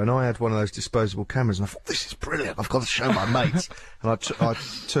sex show, and I had one of those disposable cameras, and I thought, this is brilliant. I've got to show my mates. And I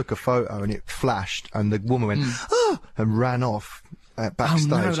took a photo, and it flashed, and the woman went and ran off. Backstage,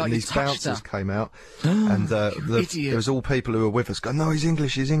 like and you these touched bouncers her. came out, and there idiot. was all people who were with us going, "No, he's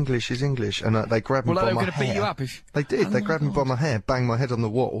English, he's English, he's English," and they grabbed me Well, by they were my going to beat hair. you up if... They did. Oh They my grabbed me by God. my hair, banged my head on the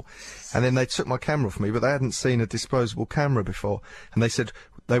wall, and then they took my camera off me, but they hadn't seen a disposable camera before, and they said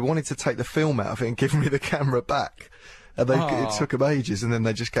they wanted to take the film out of it and give me the camera back. And it took them ages, and then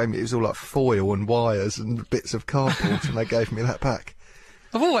they just gave me, it was all like foil and wires and bits of cardboard, and they gave me that back.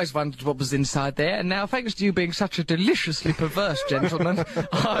 I've always wondered what was inside there, and now, thanks to you being such a deliciously perverse gentleman,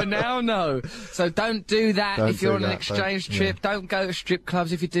 I now know. So don't do that Don't if you're do on an that, exchange don't- trip. Don't go to strip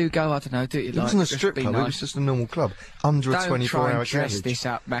clubs. If you do go, I don't know, do it It like wasn't a just strip be club, it nice. was just a normal club, under a Don't try 24-hour and dress garage. this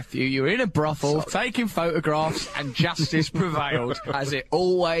up, Matthew. You were in a brothel, taking photographs, and justice prevailed, as it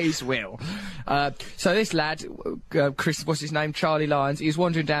always will. So this lad, Chris, what's his name? Charlie Lyons, he was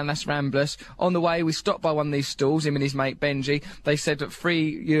wandering down Las Ramblas. On the way, we stopped by one of these stalls, him and his mate Benji. They said that €3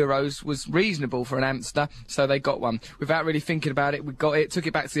 was reasonable for an hamster, so they got one. Without really thinking about it, we got it, took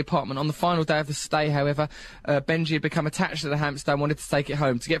it back to the apartment. On the final day of the stay, however, Benji had become attached to the hamster and wanted to take it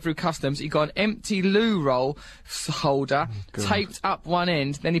home. To get through customs, he got an empty loo roll holder, taped up one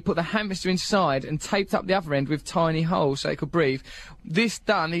end, then he put the hamster inside and taped up the other end with tiny holes so it could breathe. This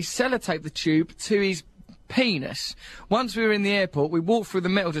done, he sellotaped the tube to his penis. Once we were in the airport, we walked through the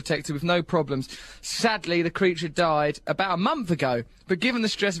metal detector with no problems. Sadly, the creature died about a month ago, but given the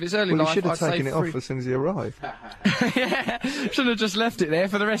stress of its early Well, you life, should have I'd say taken it off as soon as he arrived. yeah, should have just left it there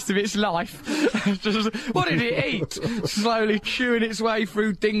for the rest of its life. What did it eat? Slowly chewing its way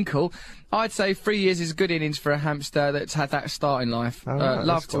through Dinkle. I'd say 3 years is a good innings for a hamster that's had that start in life. Oh, right, love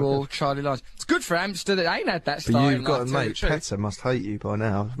that's to quite all, good. Charlie Lyons. It's good for a hamster that ain't had that But start in you've got life. a to tell you mate, the truth. Petter must hate you by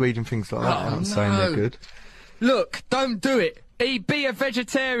now, reading things like that Oh, out and saying they're no. good. Look, don't do it. Be a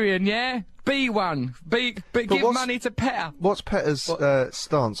vegetarian, yeah? Be one. Give what's- money to Petter. What's Petter's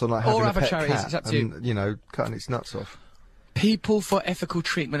stance on having Or a other pet charities, cat it's up to and, cutting its nuts off? People for ethical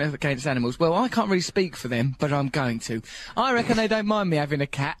treatment against animals. Well, I can't really speak for them, but I'm going to. I reckon they don't mind me having a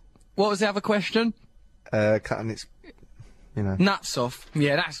cat. What was the other question? Cutting its, Nuts off.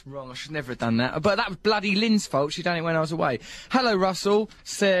 Yeah, that's wrong. I should never have done that. But that was bloody Lynn's fault. She done it when I was away. Hello, Russell,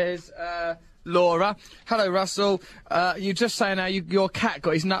 says Laura. Hello, Russell. You're just saying how your cat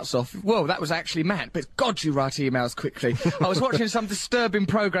got his nuts off. Well, that was actually mad. But God, you write emails quickly. I was watching some disturbing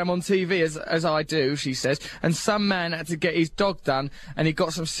programme on TV, as I do, she says, and some man had to get his dog done, and he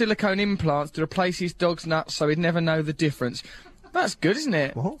got some silicone implants to replace his dog's nuts so he'd never know the difference. That's good, isn't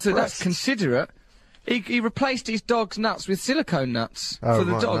it? What? So that's Breasts? considerate. He replaced his dog's nuts with silicone nuts for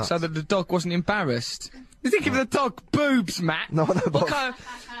the right, dog, nuts. so that the dog wasn't embarrassed. You're thinking of the dog boobs, Matt. No, no, What but- kind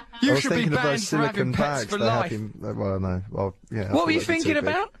of... I You was should be thinking of banned those for having silicone pets bags for they life. have in. Well, no. Well, yeah. I What thought were you that'd be too thinking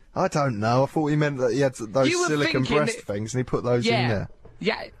big. about? I don't know. I thought he meant that he had those You were silicone thinking breast that- things, and he put those in there.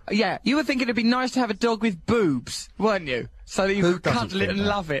 Yeah. You were thinking it'd be nice to have a dog with boobs, weren't you? So that you Who could doesn't cuddle it think and that?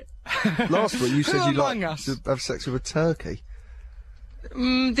 love it. Last week you said Who you'd like among us? to have sex with a turkey.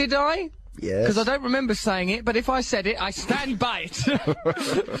 Did I? Yes. Because I don't remember saying it, but if I said it, I stand by it.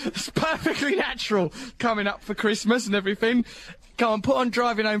 It's perfectly natural coming up for Christmas and everything. Go on, put on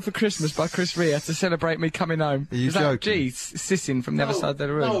Driving Home for Christmas by Chris Rea to celebrate me coming home. Are you Is that joking? G sissing from the other side of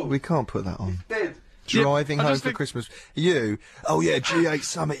the room? We can't put that on. Yeah, Driving I home just for think- Christmas. You? Oh yeah, G8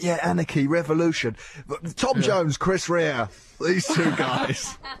 Summit. Yeah, Anarchy, Revolution. Tom Jones, Chris Rea. These two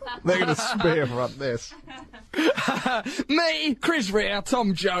guys. They're going to spearfront this. Me, Chris Rea,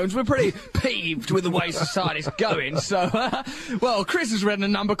 Tom Jones, we're pretty peeved with the way society's going, so, well, Chris has written a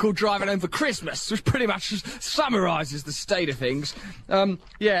number called Driving Home for Christmas, which pretty much summarises the state of things.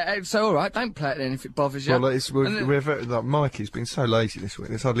 So alright, don't play it then if it bothers you. Well, And we're very, Mikey's been so lazy this week.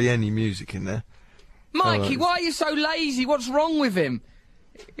 There's hardly any music in there. Mikey, why are you so lazy? What's wrong with him?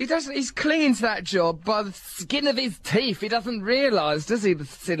 He's clinging to that job by the skin of his teeth. He doesn't realise, does he, the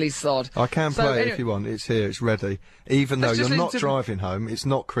silly sod? I can So, play it anyway- if you want. It's here. It's ready. Even though Let's you're just not listen to- driving home, it's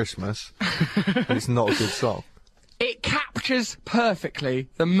not Christmas. And it's not a good song. It capped captures perfectly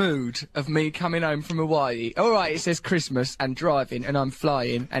the mood of me coming home from Hawaii. All right, it says Christmas and driving, and I'm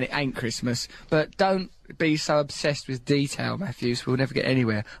flying, and it ain't Christmas. But don't be so obsessed with detail, Matthews. We'll never get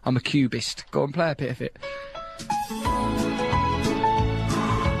anywhere. I'm a cubist. Go on, play a bit of it.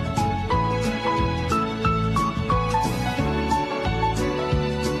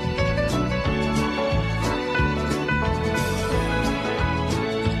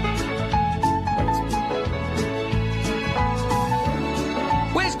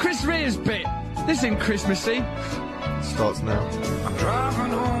 Bit. This ain't Christmassy. Starts now. I'm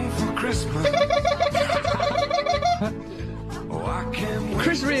driving home for Christmas.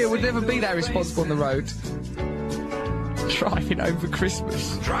 Chris Rea would never be that responsible on the road. Driving home for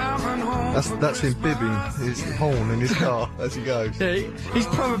Christmas. That's him bibbing his horn in his car as he goes. Yeah, he's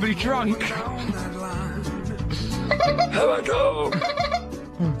probably drunk. Here I go.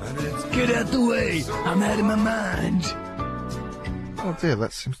 Get out the way. I'm out of my mind. Oh dear,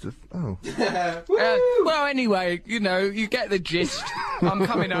 that seems to... Oh. Well, anyway, you know, you get the gist. I'm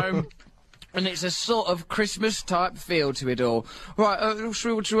coming home, and it's a sort of Christmas-type feel to it all. Right, do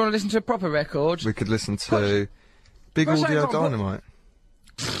you want to listen to a proper record? We could listen to Big Audio Dynamite.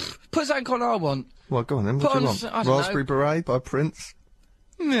 Put something on I want. Well, go on then, what do you want? Raspberry Beret by Prince?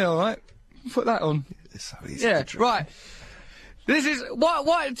 Yeah, all right. Put that on. It's so easy Yeah, to right. This is...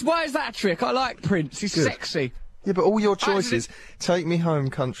 Why is that a trick? I like Prince. He's sexy. Yeah, but all your choices, Take Me Home,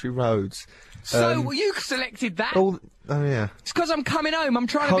 Country Roads. So you selected that? Oh yeah. It's because I'm coming home. I'm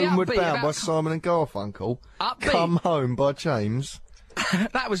trying to be upbeat. Homeward Bound by Simon and Garfunkel. Upbeat. Come Home by James.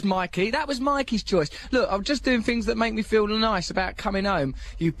 That was Mikey. That was Mikey's choice. Look, I'm just doing things that make me feel nice about coming home,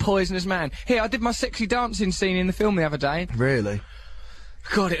 you poisonous man. Here, I did my sexy dancing scene in the film the other day. Really?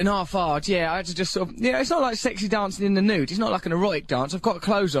 Got it an half hard, yeah. I had to just sort of... Yeah, it's not like sexy dancing in the nude. It's not like an erotic dance. I've got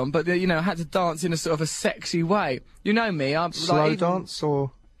clothes on, but, you know, I had to dance in a sort of a sexy way. You know me, I'm... Slow like, dance,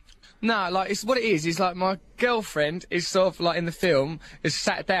 or...? No, like, it's what it is like my girlfriend is sort of, like, in the film, is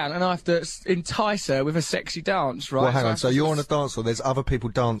sat down, and I have to entice her with a sexy dance, right? Well, hang on, so you're on a dance floor, there's other people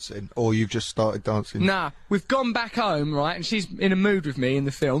dancing, or you've just started dancing? Nah, we've gone back home, right, and she's in a mood with me in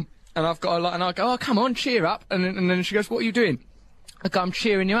the film, and I've got a lot, and I go, oh, come on, cheer up, and then she goes, what are you doing? I'm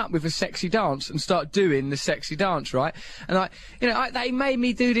cheering you up with a sexy dance and start doing the sexy dance, right? And they made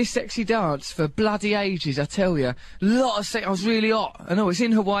me do this sexy dance for bloody ages, I tell you. I was really hot. I know, it's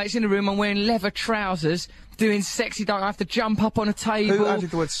in Hawaii, it's in a room, I'm wearing leather trousers, doing sexy dance, I have to jump up on a table. Who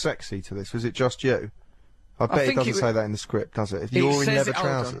added the word sexy to this? Was it just you? I bet it doesn't say that in the script, does it? If you're in leather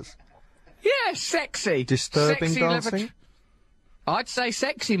trousers. Yeah, sexy. Disturbing sexy dancing? I'd say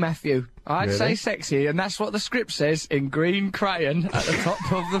sexy, Matthew. I'd Really? say sexy, and that's what the script says in green crayon at the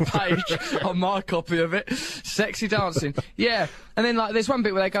top of the page on my copy of it. Sexy dancing. Yeah. And then, like, there's one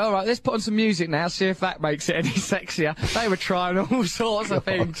bit where they go, all right, let's put on some music now, see if that makes it any sexier. They were trying all sorts of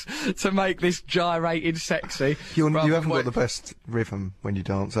things to make this gyrating sexy. You haven't got the best rhythm when you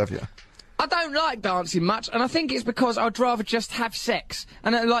dance, have you? I don't like dancing much, and I think it's because I'd rather just have sex.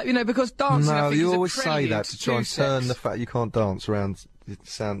 And, like, you know, because dancing, I No, think, you is always a say prelude that to try and sex. turn the fact you can't dance around. It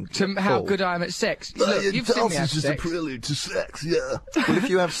sound To how cool. good I am at sex. Look, you've seen me have just sex. a prelude to sex, yeah. Well, if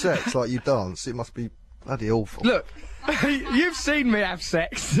you have sex like you dance, it must be bloody awful. Look, you've seen me have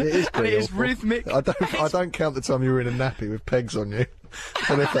sex, It is and pretty it is awful. rhythmic. I don't count the time you were in a nappy with pegs on you. I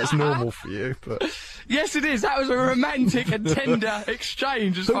don't know if that's normal for you, but Yes, it is. That was a romantic and tender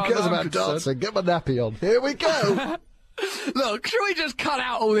exchange. As who far cares as I'm about concerned. dancing? Get my nappy on. Here we go. Look, should we just cut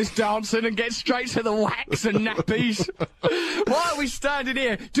out all this dancing and get straight to the wax and nappies? Why are we standing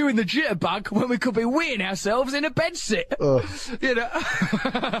here doing the jitterbug when we could be weeing ourselves in a bedsit? You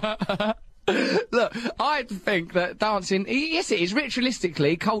know. Look, I think that dancing, yes, it is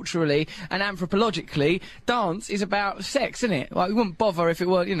ritualistically, culturally, and anthropologically. Dance is about sex, isn't it? Like, we wouldn't bother if it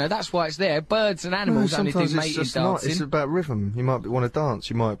were, you know. That's why it's there. Birds and animals only do sometimes it's mated just not. dancing. It's about rhythm. You might want to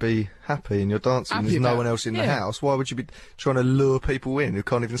dance. You might be happy and you're dancing. Happy There's no about- one else in the yeah. house. Why would you be trying to lure people in who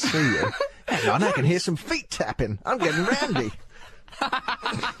can't even see you? Hang on, I can hear some feet tapping. I'm getting randy.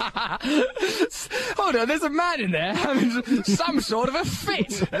 Hold on, there's a man in there having some sort of a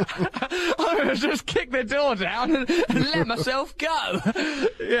fit. I'm going to just kick the door down and let myself go.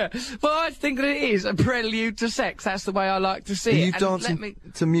 Yeah. Well, I think that it is a prelude to sex. That's the way I like to see Are it. you And dancing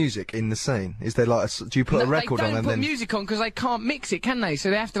to music in the scene? Is there like do you put a record they on don't and put then music on because they can't mix it, can they? So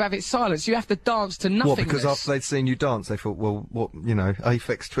they have to have it silent. So you have to dance to what? nothingness. Because after they'd seen you dance, they thought, well, what, you know,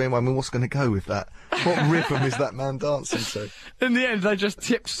 Aphex Twin. I mean, what's going to go with that? What rhythm is that man dancing to? In the end, they just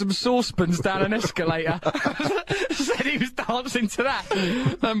tipped some saucepans down an escalator. Said he was dancing to that.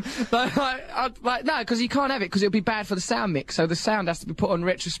 no, because you can't have it because it'll be bad for the sound mix. So the sound has to be put on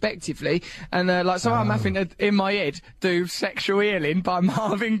retrospectively, and so I'm having to, in my head, do "Sexual Healing" by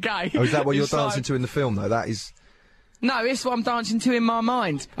Marvin Gaye. Oh, is that what you're dancing to in the film, though? That is. No, it's what I'm dancing to in my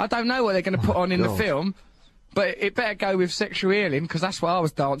mind. I don't know what they're going to put on in the film, but it better go with "Sexual Healing" because that's what I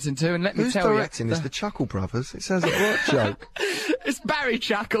was dancing to. And let me tell you, who's directing this? The Chuckle Brothers. It sounds like a work joke. It's Barry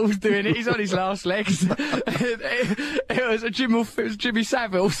Chuckles doing it. He's on his last legs. it was Jimmy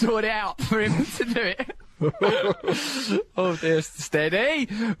Savile sorted it out for him to do it. Oh dear, steady.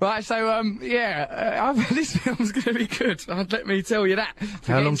 Right, so this film's going to be good. Let me tell you that.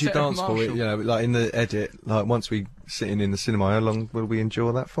 How long do you dance for? You know, like in the edit, like once we sitting in the cinema, how long will we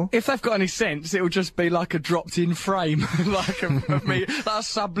enjoy that for? If they've got any sense, it'll just be like a dropped-in frame, like a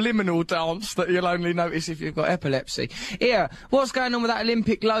subliminal dance that you'll only notice if you've got epilepsy. Here, what's going on with that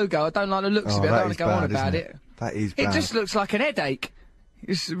Olympic logo? I don't like the looks of it. I don't want to go on about it. That is bad. It just looks like an headache.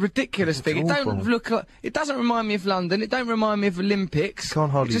 It's a ridiculous thing. It don't look like. It doesn't remind me of London. It don't remind me of Olympics.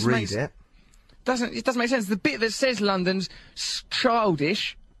 Can't hardly read it. It doesn't make sense. The bit that says London's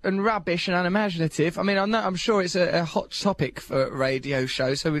childish and rubbish and unimaginative. I mean, I'm sure it's a hot topic for a radio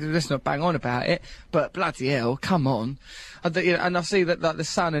show, so let's not bang on about it. But bloody hell, come on! And I see that like the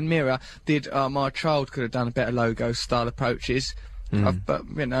Sun and Mirror did. My child could have done a better logo style approaches. But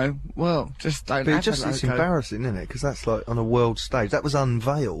just don't. But it's embarrassing, isn't it? Because that's like on a world stage. That was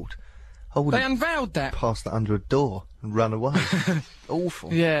unveiled. They unveiled that. Passed that under a door and run away.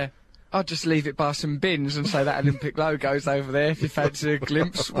 Awful. Yeah. I'd just leave it by some bins and say that Olympic logo's over there if you fancy a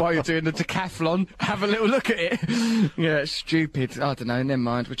glimpse while you're doing the decathlon. Have a little look at it. Yeah, it's stupid. I don't know. Never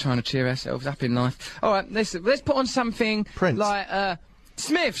mind. We're trying to cheer ourselves up in life. All right, let's put on something like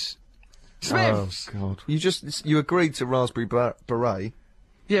Smiths. Smiths! Oh, God. You agreed to Raspberry Beret.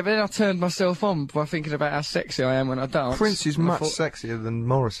 Yeah, but then I turned myself on by thinking about how sexy I am when I dance. Prince is much sexier than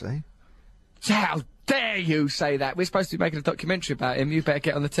Morrissey. How dare you say that? We're supposed to be making a documentary about him. You better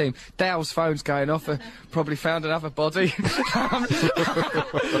get on the team. Dale's phone's going off. Probably found another body.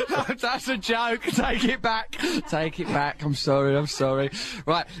 That's a joke. Take it back. Take it back. I'm sorry.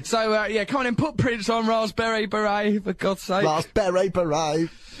 Right. So, come on and put Prince on Raspberry Beret, for God's sake. Raspberry Beret.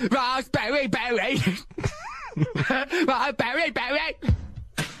 Raspberry Beret. Raspberry Beret.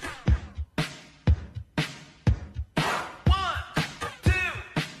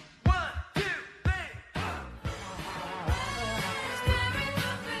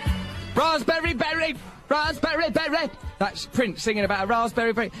 Raspberry berry, raspberry berry. That's Prince singing about a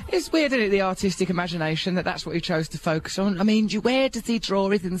raspberry berry. It's weird, isn't it, the artistic imagination, that's what he chose to focus on. I mean, where does he draw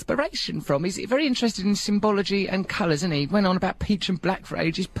his inspiration from? He's very interested in symbology and colours, isn't he? Went on about peach and black for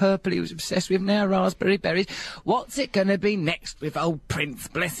ages, purple he was obsessed with, now raspberry berries. What's it gonna be next with old Prince,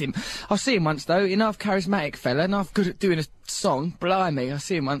 bless him? I see him once, though, enough charismatic fella, enough good at doing a song, blimey. I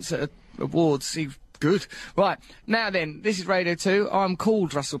see him once at awards, good. Right, now then, this is Radio 2. I'm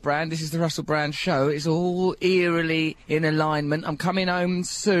called Russell Brand. This is the Russell Brand Show. It's all eerily in alignment. I'm coming home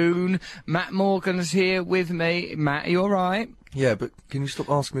soon. Matt Morgan's here with me. Matt, are you all right? Yeah, but can you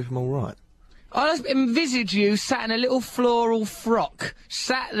stop asking me if I'm all right? I just envisage you sat in a little floral frock,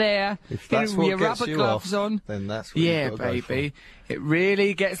 sat there, if that's what your gets rubber you gloves off, on. Then that's what you've got to baby. Go for. It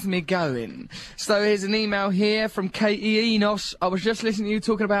really gets me going. So here's an email here from Katie Enos. I was just listening to you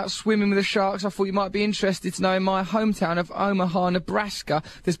talking about swimming with the sharks. I thought you might be interested to know in my hometown of Omaha, Nebraska,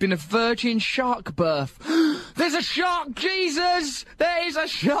 there's been a virgin shark birth. There's a shark Jesus! There is a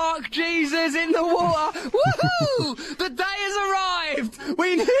shark Jesus in the water! Woohoo! The day has arrived!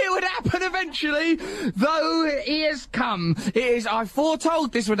 We knew it would happen eventually, though he has come. I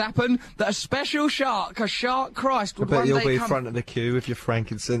foretold this would happen, that a special shark, a shark Christ, would one day come. I bet you'll be in front of the queue with your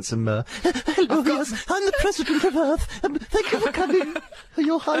frankincense and myrrh. Hello, yes, I'm the President of Earth. Thank you for coming,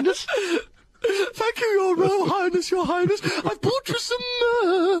 Your Highness. Thank you, Your Royal Highness, Your Highness. I've bought you some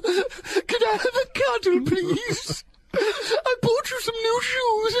myrrh. Can I have a cuddle, please? I bought you some new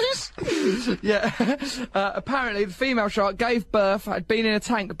shoes. Yeah. Apparently, the female shark gave birth, had been in a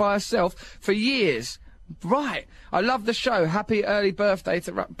tank by herself for years. Right. I love the show. Happy early birthday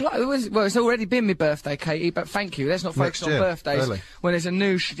to... Well, it's already been my birthday, Katie, but thank you. Let's not focus on birthdays. Early. When there's a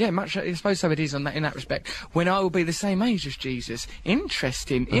new... I suppose so it is in that respect. When I will be the same age as Jesus.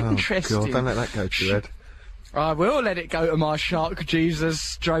 Interesting. Interesting. God, don't let that go to your head. I will let it go to my Shark Jesus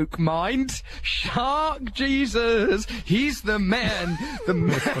stroke mind. Shark Jesus, he's the man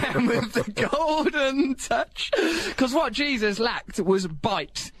with the golden touch. Because what Jesus lacked was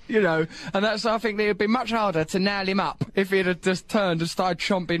bite, you know, and that's, I think it would be much harder to nail him up if he'd have just turned and started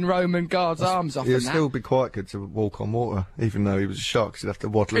chomping Roman guards' arms off. He'd still be quite good to walk on water, even though he was a shark, 'cause he'd have to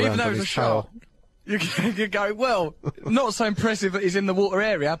waddle around on his tail. You could go, well, not so impressive that he's in the water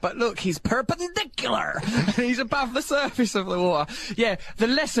area, but look, he's perpendicular. He's above the surface of the water. Yeah, the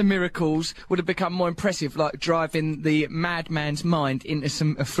lesser miracles would have become more impressive, like driving the madman's mind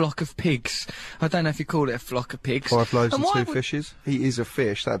into a flock of pigs. I don't know if you call it a flock of pigs. 5 loaves and 2 fishes. He is a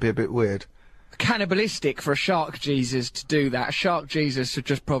fish. That'd be a bit weird. Cannibalistic for a shark Jesus to do that. A shark Jesus should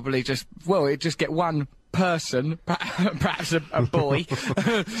just probably it'd just get one person, perhaps a boy,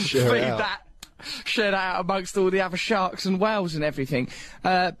 share that out amongst all the other sharks and whales and everything.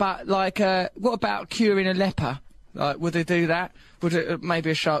 But like, what about curing a leper? Like, would they do that? Maybe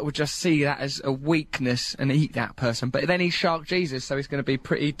a shark would just see that as a weakness and eat that person. But then he's Shark Jesus, so he's going to be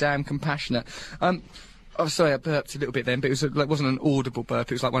pretty damn compassionate. Oh, sorry, I burped a little bit then, but it wasn't an audible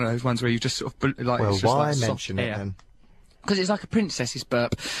burp. It was like one of those ones where you just sort of like. Well, it's just why like mention it then? Because it's like a princess's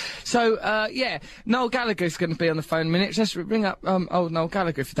burp. So, yeah, Noel Gallagher's going to be on the phone in a minute. Just ring up old Noel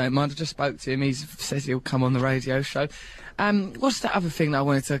Gallagher if you don't mind. I just spoke to him. He says he'll come on the radio show. What's that other thing that I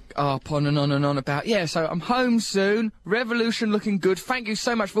wanted to harp on and on and on about? Yeah, so I'm home soon. Revolution looking good. Thank you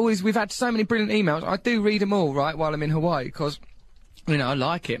so much for all these. We've had so many brilliant emails. I do read them all, right, while I'm in Hawaii, because... you know, I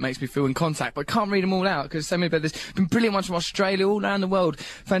like it. It makes me feel in contact, but I can't read them all out because so many. But there's been brilliant ones from Australia, all around the world.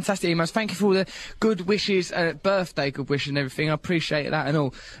 Fantastic emails. Thank you for all the good wishes, birthday good wishes and everything. I appreciate that and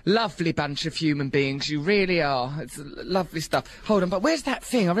all. Lovely bunch of human beings. You really are. It's lovely stuff. Hold on, but where's that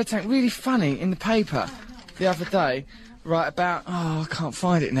thing? I read something really funny in the paper the other day. Right about, I can't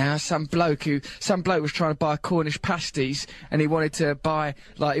find it now. Some bloke was trying to buy Cornish pasties, and he wanted to buy,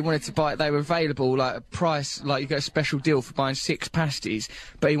 they were available, like, a price, like, you get a special deal for buying 6 pasties,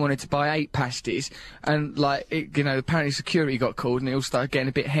 but he wanted to buy 8 pasties, and, apparently security got called, and it all started getting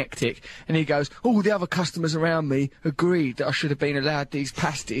a bit hectic, and he goes, all the other customers around me agreed that I should have been allowed these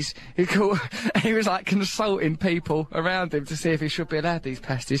pasties. He was, like, consulting people around him to see if he should be allowed these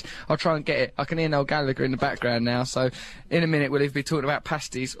pasties. I'll try and get it. I can hear Noel Gallagher in the background now, so... in a minute, we'll either be talking about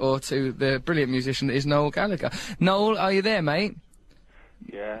pasties or to the brilliant musician that is Noel Gallagher. Noel, are you there, mate?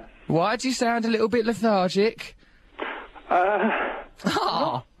 Yeah. Why do you sound a little bit lethargic?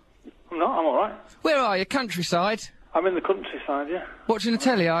 Oh. I'm not, I'm alright. Where are you? Countryside? I'm in the countryside, yeah. Watching the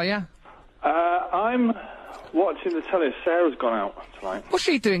telly, are you? I'm watching the telly. Sarah's gone out tonight. What's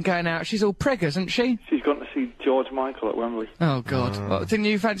she doing going out? She's all preggers, isn't she? She's gone to see George Michael at Wembley. Oh, God. Well, didn't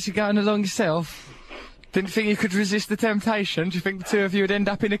you fancy going along yourself? Didn't think you could resist the temptation? Do you think the two of you would end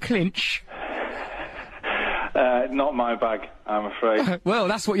up in a clinch? Not my bag, I'm afraid. Well,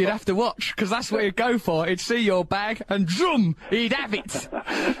 that's what you'd have to watch, because that's what he'd go for. He'd see your bag, and zoom, he'd have it.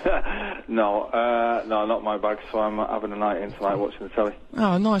 No, not my bag, so I'm having a night in tonight watching the telly.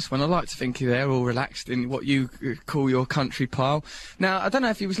 Oh, nice one. I like to think you're there all relaxed in what you call your country pile. Now, I don't know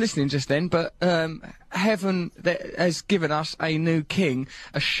if you was listening just then, but heaven has given us a new king.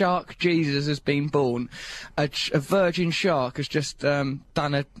 A shark Jesus has been born. A virgin shark has just done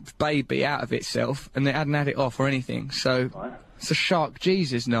a baby out of itself, and they hadn't had it off or anything. So it's a shark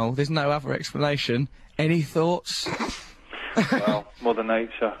Jesus, Noel. There's no other explanation. Any thoughts? Well, Mother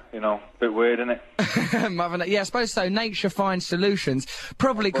Nature, a bit weird, isn't it? Yeah, I suppose so. Nature finds solutions.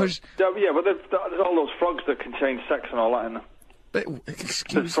 Probably because... yeah, but there's all those frogs that can change sex and all that, isn't there?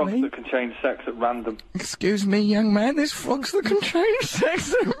 Excuse frogs me? that can change sex at random. Excuse me, young man, there's frogs that can change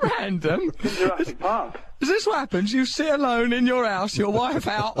sex at random? In Jurassic Park. Is this what happens? You sit alone in your house, your wife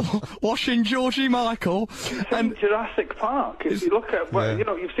out washing Georgie Michael, and Jurassic Park. If you look at,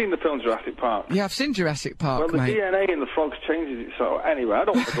 you've seen the film Jurassic Park. Yeah, I've seen Jurassic Park, well, the mate. DNA in the frogs changes it. So anyway, I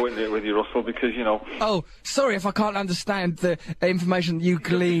don't want to go into it with you, Russell, because Oh, sorry if I can't understand the information you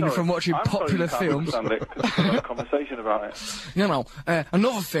glean from watching popular films. I'm sorry you can't understand it, 'cause we've had a conversation about it.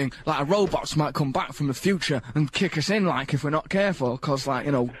 Another thing, like robots might come back from the future and kick us in, if we're not careful, because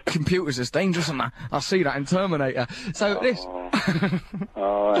computers is dangerous, and I see that in Terminator. So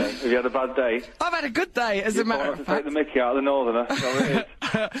Oh, have you had a bad day? I've had a good day, as a matter of fact. Take the mickey out of the Northerner, so it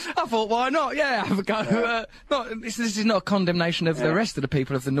is. I thought, why not? Yeah, have a go. This is not a condemnation of the rest of the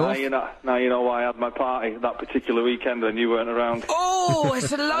people of the North. Now you know why I had my party that particular weekend when you weren't around. Oh,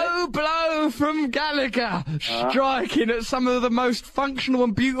 it's a low blow from Gallagher, striking at some of the most functional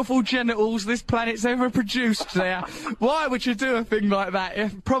and beautiful genitals this planet's ever produced there. Why would you do a thing like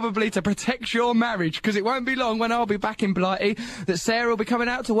that? Probably to protect your marriage, because it won't be long when I'll be back in Blighty that Sarah will be coming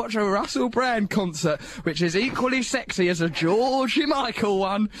out to watch a Russell Brand concert, which is equally sexy as a Georgie Michael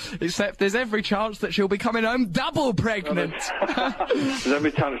one, except there's every chance that she'll be coming home double pregnant. There's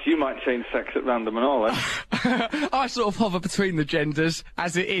every chance you might change sex at random and all, eh? I sort of hover between the genders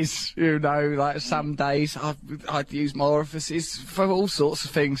as it is, you know, like some days I'd use my orifices for all sorts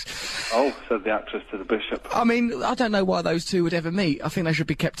of things. Oh, said the actress to the bishop. I mean, I don't know why those two would ever meet. I think they should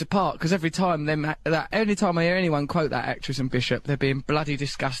be kept apart, because every time I hear anyone quote that actress and bishop, they're being bloody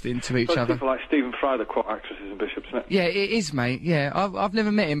disgusting to each Those other. people like Stephen Fry that quote actresses and bishops, isn't it? Yeah, it is, mate, yeah. I've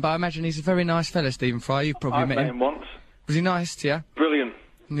never met him, but I imagine he's a very nice fella, Stephen Fry. You've probably I've met him once. Was he nice to you? Brilliant.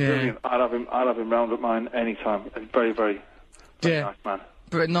 Yeah. Brilliant. I'd have him round at mine any time. A very, very nice man.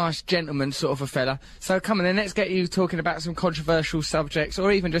 But a nice gentleman sort of a fella. So come on then, let's get you talking about some controversial subjects, or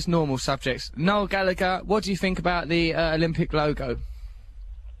even just normal subjects. Noel Gallagher, what do you think about the Olympic logo?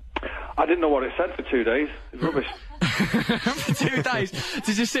 I didn't know what it said for 2 days. It's rubbish. For 2 days?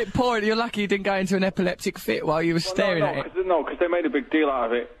 Did you sit pouring? You're lucky you didn't go into an epileptic fit while you were staring at it. No, because they made a big deal out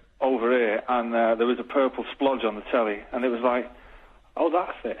of it over here, and there was a purple splodge on the telly, and it was like, oh,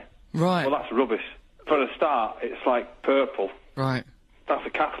 that's it. Right. Well, that's rubbish. For a start, it's like purple. Right. That's a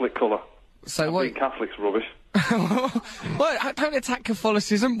Catholic colour. So what? Being Catholic's rubbish. What? Don't attack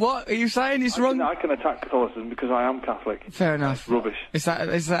Catholicism. What are you saying? It's wrong. I can attack Catholicism because I am Catholic. Fair enough. That's rubbish. Is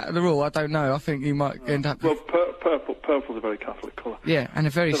that the rule? I don't know. I think you might end up. Well, purple's a very Catholic colour. Yeah, and a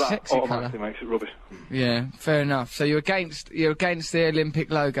very so sexy that colour. automatically makes it rubbish. Yeah, fair enough. So you're against the Olympic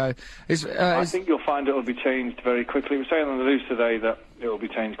logo. I think you'll find it'll be changed very quickly. We're saying on the news today that it'll be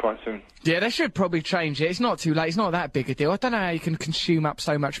changed quite soon. Yeah, they should probably change it. It's not too late. It's not that big a deal. I don't know how you can consume up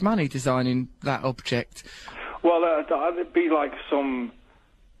so much money designing that object. Well, it'd be like some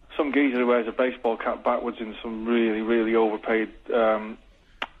geezer who wears a baseball cap backwards in some really, really overpaid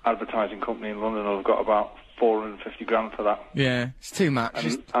advertising company in London who've got about 450 grand for that. Yeah, it's too much.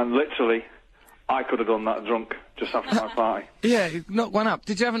 And literally, I could have done that drunk just after my party. Yeah, knock one up.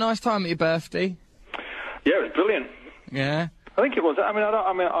 Did you have a nice time at your birthday? Yeah, it was brilliant. Yeah. I think it was. I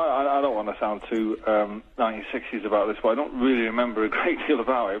don't want to sound too 1960s about this, but I don't really remember a great deal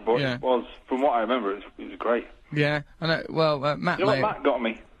about it. But Yeah. it was, from what I remember, it was great. Yeah, I know. Well, Matt, You know mate. what Matt got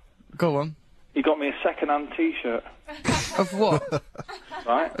me? Go on. He got me a second-hand T-shirt. Of what?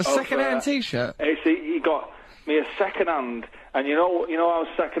 Right? A second-hand T-shirt? He got me a second-hand, and you know how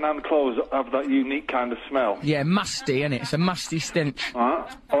second-hand clothes have that unique kind of smell. Yeah, musty, innit? It's a musty stench. Right?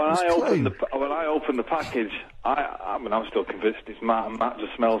 When I opened the package, I'm still convinced it's Matt, and Matt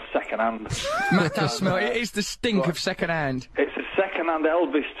just smells second-hand. Matt does smell. It is the stink of second-hand. It's a second-hand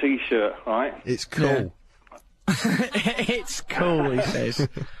Elvis T-shirt, right? It's cool. It's cool, he says.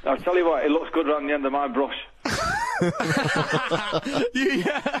 I'll tell you what, it looks good around the end of my brush.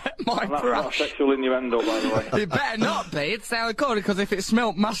 Yeah, my That's not brush. sexual innuendo, by the way. It better not be. It sounds good, because if it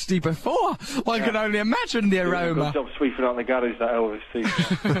smelt musty before, one can only imagine the aroma. Good job sweeping out the garage, that Elvis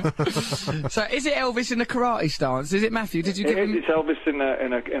T-shirt. So, is it Elvis in a karate stance? Is it Matthew? Did you give him? It's Elvis in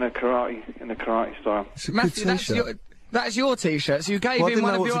a karate style. It's a Matthew, good T-shirt. that's your T-shirt. So you gave Well, I him didn't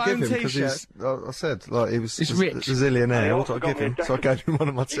one know of what your to own give him because T-shirts. I said like he was He's a rich. zillionaire. What also do I give got me him? a So I deck gave him one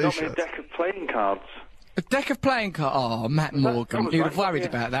of my He got me a T-shirts. deck of playing cards. A deck of playing cards. Oh, Matt Morgan. was He'd right, have worried yeah.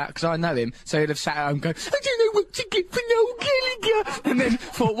 about that, because I know him. So he'd have sat at home going, I don't know what to get for Noel Gallagher. And then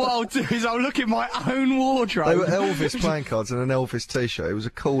thought, what I'll do is I'll look in my own wardrobe. They were Elvis playing cards and an Elvis T-shirt. It was a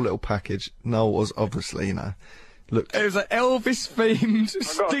cool little package. Noel was obviously, look. It was an Elvis-themed I've got to say,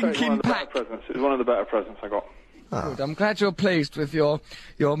 it's one stinking of the better pack. presents. It was one of the better presents I got. Good. I'm glad you're pleased with your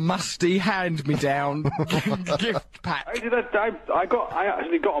musty hand-me-down gift pack. I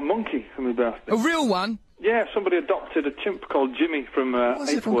actually got a monkey for my birthday. A real one? Yeah, somebody adopted a chimp called Jimmy from Why's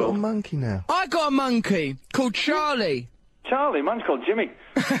Ape everyone got a World. monkey now? I got a monkey called Charlie. Charlie, mine's called Jimmy.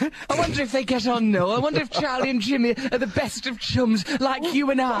 I wonder if they get on, Noel. I wonder if Charlie and Jimmy are the best of chums, like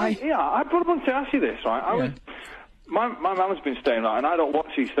you and I. Yeah, I brought up to ask you this, right? My mum's been staying right, and I don't watch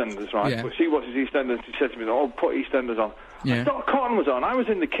EastEnders, right? Yeah. But she watches EastEnders. She said to me, "Oh, put EastEnders on." Yeah. Doc Cotton was on. I was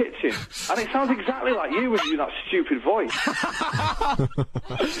in the kitchen, and it sounds exactly like you with that stupid voice.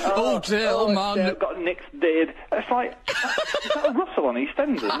 Oh dear, man. I've got Nick's dead. It's like, is that Russell on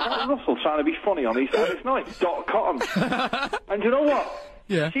EastEnders? Is that Russell trying to be funny on EastEnders? It's not. It's Doc Cotton. And you know what?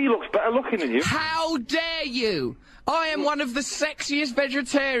 Yeah. She looks better looking than you. How dare you! I am one of the sexiest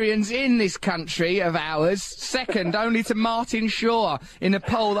vegetarians in this country of ours, second only to Martin Shaw, in a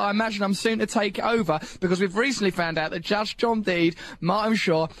poll that I imagine I'm soon to take over, because we've recently found out that Judge John Deed, Martin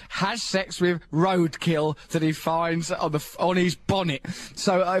Shaw, has sex with roadkill that he finds on his bonnet.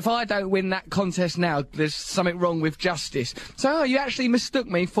 So if I don't win that contest now, there's something wrong with justice. So you actually mistook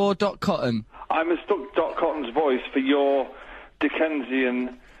me for Doc Cotton. I mistook Doc Cotton's voice for your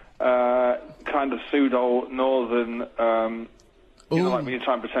Dickensian kind of pseudo-northern You know, like when you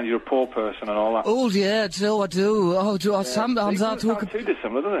try and pretend you're a poor person and all that. Oh, yeah, I do. Oh, sometimes I talk... Too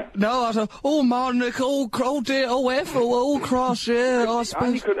dissimilar, doesn't it? No, I say, oh, man, Nick, oh, dear, oh, F, oh, cross, yeah, I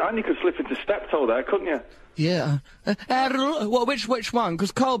suppose... And you could slip into steptoe there, couldn't you? Yeah. Well, which one?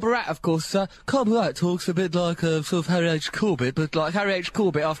 Because Carl Barat, of course, Carl Barat talks a bit like sort of Harry H. Corbett, but like Harry H.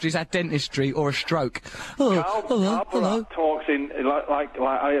 Corbett after he's had dentistry or a stroke. Oh, Carl Barat talks in like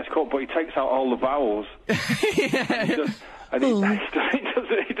Harry H. Corbett, but he takes out all the vowels. Yeah. He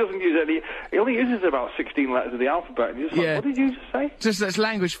doesn't use any. He only uses about 16 letters of the alphabet. And you're just like, what did you just say? Just lets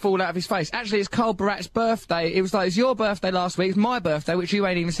language fall out of his face. Actually, it's Carl Barat's birthday. It was like, it's your birthday last week. It's my birthday, which you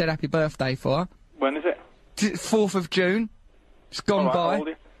ain't even said happy birthday for. When is it? 4th of June. It's gone by. How old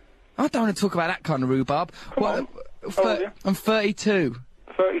are you? I don't want to talk about that kind of rhubarb. Come on. How old are you? I'm 32.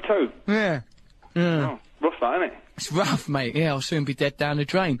 32? Yeah. Oh, rough that, isn't it? It's rough, mate. Yeah, I'll soon be dead down the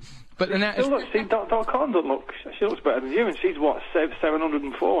drain. But Dot Con doesn't look. She looks better than you, and she's what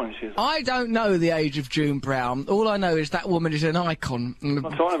 704, and she's. I don't know the age of June Brown. All I know is that woman is an icon. I'm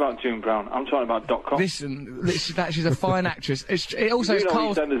not talking about June Brown. I'm talking about .com. Listen, she's a fine actress. It also you is know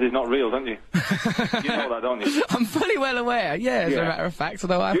Carl. EastEnders is not real, don't you? You know that, don't you? I'm fully well aware. Yeah, as a matter of fact.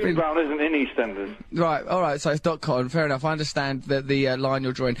 Although June Brown isn't in EastEnders. Right. All right. So it's .com. Fair enough. I understand the line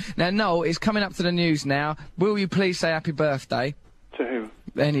you're drawing. Now, Noel, it's coming up to the news now. Will you please say happy birthday? To who?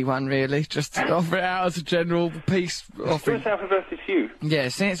 Anyone, really. Just offer it out as a general peace offering. First happy birthday to you. Yeah,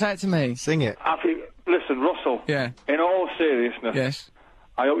 say it to me. Sing it. Listen, Russell. Yeah. In all seriousness. Yes.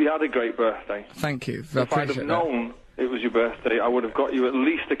 I hope you had a great birthday. Thank you. If I'd have known it was your birthday, I would have got you at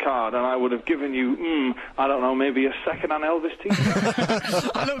least a card, and I would have given you, I don't know, maybe a second-hand Elvis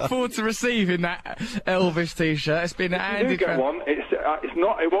T-shirt. I look forward to receiving that Elvis T-shirt. It's been handy. If you do get one,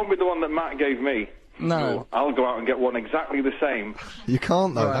 it won't be the one that Matt gave me. No. I'll go out and get one exactly the same. You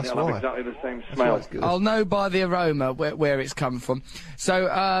can't, though, that's It'll why. have exactly the same smell. I'll know by the aroma where it's come from. So,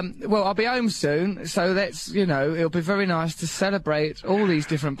 well, I'll be home soon, so that's, it'll be very nice to celebrate all these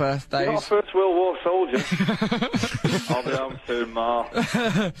different birthdays. You're not a First World War soldier. I'll be home soon,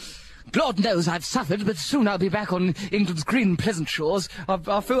 Ma. God knows I've suffered, but soon I'll be back on England's green pleasant shores.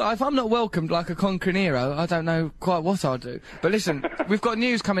 I feel if I'm not welcomed like a conquering hero, I don't know quite what I'll do. But listen, we've got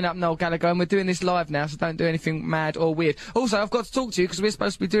news coming up, Noel Gallagher, and we're doing this live now, so don't do anything mad or weird. Also, I've got to talk to you because we're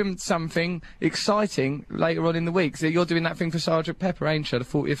supposed to be doing something exciting later on in the week. So you're doing that thing for Sergeant Pepper, ain't you? The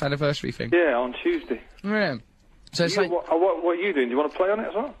 40th anniversary thing. Yeah, on Tuesday. Yeah. So what are you doing? Do you want to play on it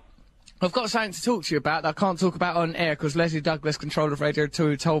as well? I've got something to talk to you about that I can't talk about on air because Leslie Douglas, controller of Radio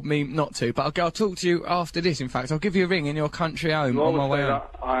 2, told me not to. But I'll talk to you after this, in fact. I'll give you a ring in your country home on my way home.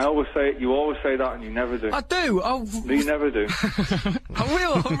 I always say it, you always say that and you never do. I do! No, you never do. I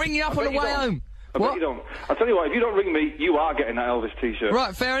will! I'll ring you up on the way home. I bet you don't. I'll tell you what, if you don't ring me, you are getting that Elvis T-shirt.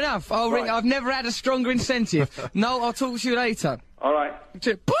 Right, fair enough. I'll ring. I've never had a stronger incentive. No, I'll talk to you later. All right.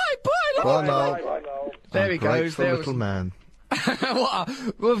 Bye, Bye. There he goes. Grateful little man. What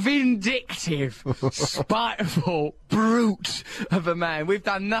a vindictive, spiteful brute of a man. We've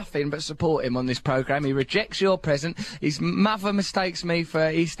done nothing but support him on this programme. He rejects your present. His mother mistakes me for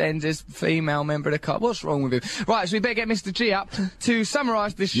EastEnders female member of the club. What's wrong with him? Right, so we better get Mr. G up to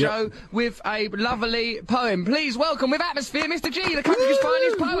summarise this show with a lovely poem. Please welcome with atmosphere Mr. G, the country's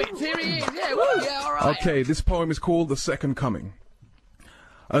finest poet. Here he is. Yeah, all right. Okay, this poem is called The Second Coming.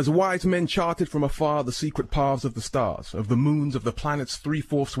 As wise men charted from afar the secret paths of the stars, of the moons, of the planets,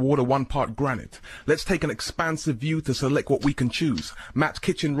 3/4 water, 1 part granite. Let's take an expansive view to select what we can choose. Matt's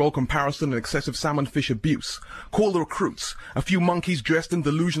kitchen roll comparison and excessive salmon fish abuse. Call the recruits. A few monkeys dressed in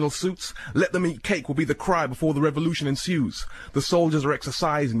delusional suits. Let them eat cake will be the cry before the revolution ensues. The soldiers are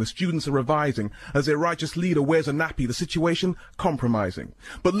exercising, the students are revising. As their righteous leader wears a nappy, the situation compromising.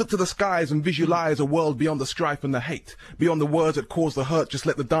 But look to the skies and visualize a world beyond the strife and the hate. Beyond the words that cause the hurt, just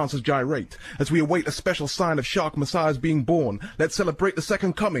let the dancers gyrate. As we await a special sign of Shark Messiah's being born, let's celebrate the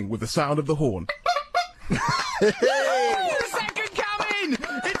second coming with the sound of the horn. The second coming!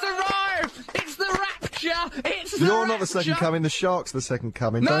 It's arrived! It's the rapture! It's the You're not the second coming, the shark's the second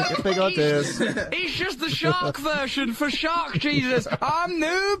coming. Don't get big ideas. It's just the shark version for Shark Jesus. I'm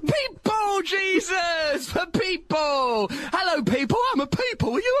new people, Jesus! For people! Hello, people. I'm a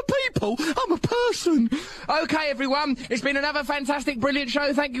people. Are you a people? I'm a person. Okay, everyone. It's been another fantastic, brilliant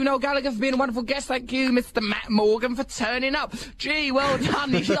show. Thank you, Noel Gallagher, for being a wonderful guest. Thank you, Mr. Matt Morgan, for turning up. Gee, well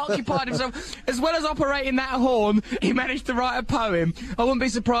done. He's occupied himself. As well as operating that horn, he managed to write a poem. I wouldn't be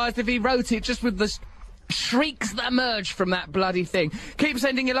surprised if he wrote it just with the shrieks that emerge from that bloody thing. Keep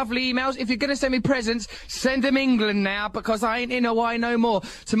sending your lovely emails. If you're going to send me presents, send them England now, because I ain't in Hawaii no more.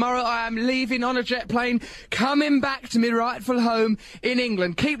 Tomorrow I am leaving on a jet plane, coming back to my rightful home in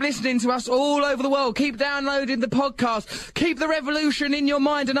England. Keep listening to us all over the world. Keep downloading the podcast. Keep the revolution in your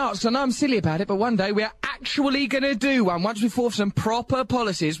mind and hearts. I know I'm silly about it, but one day we are actually going to do one. Once we forth some proper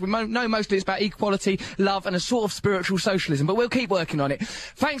policies. We know mostly it's about equality, love, and a sort of spiritual socialism, but we'll keep working on it.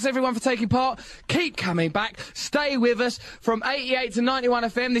 Thanks everyone for taking part. Keep coming back. Stay with us from 88 to 91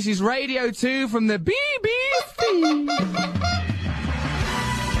 FM. This is Radio 2 from the BBC.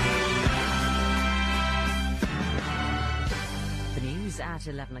 The news at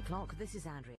 11 o'clock. This is Andrea.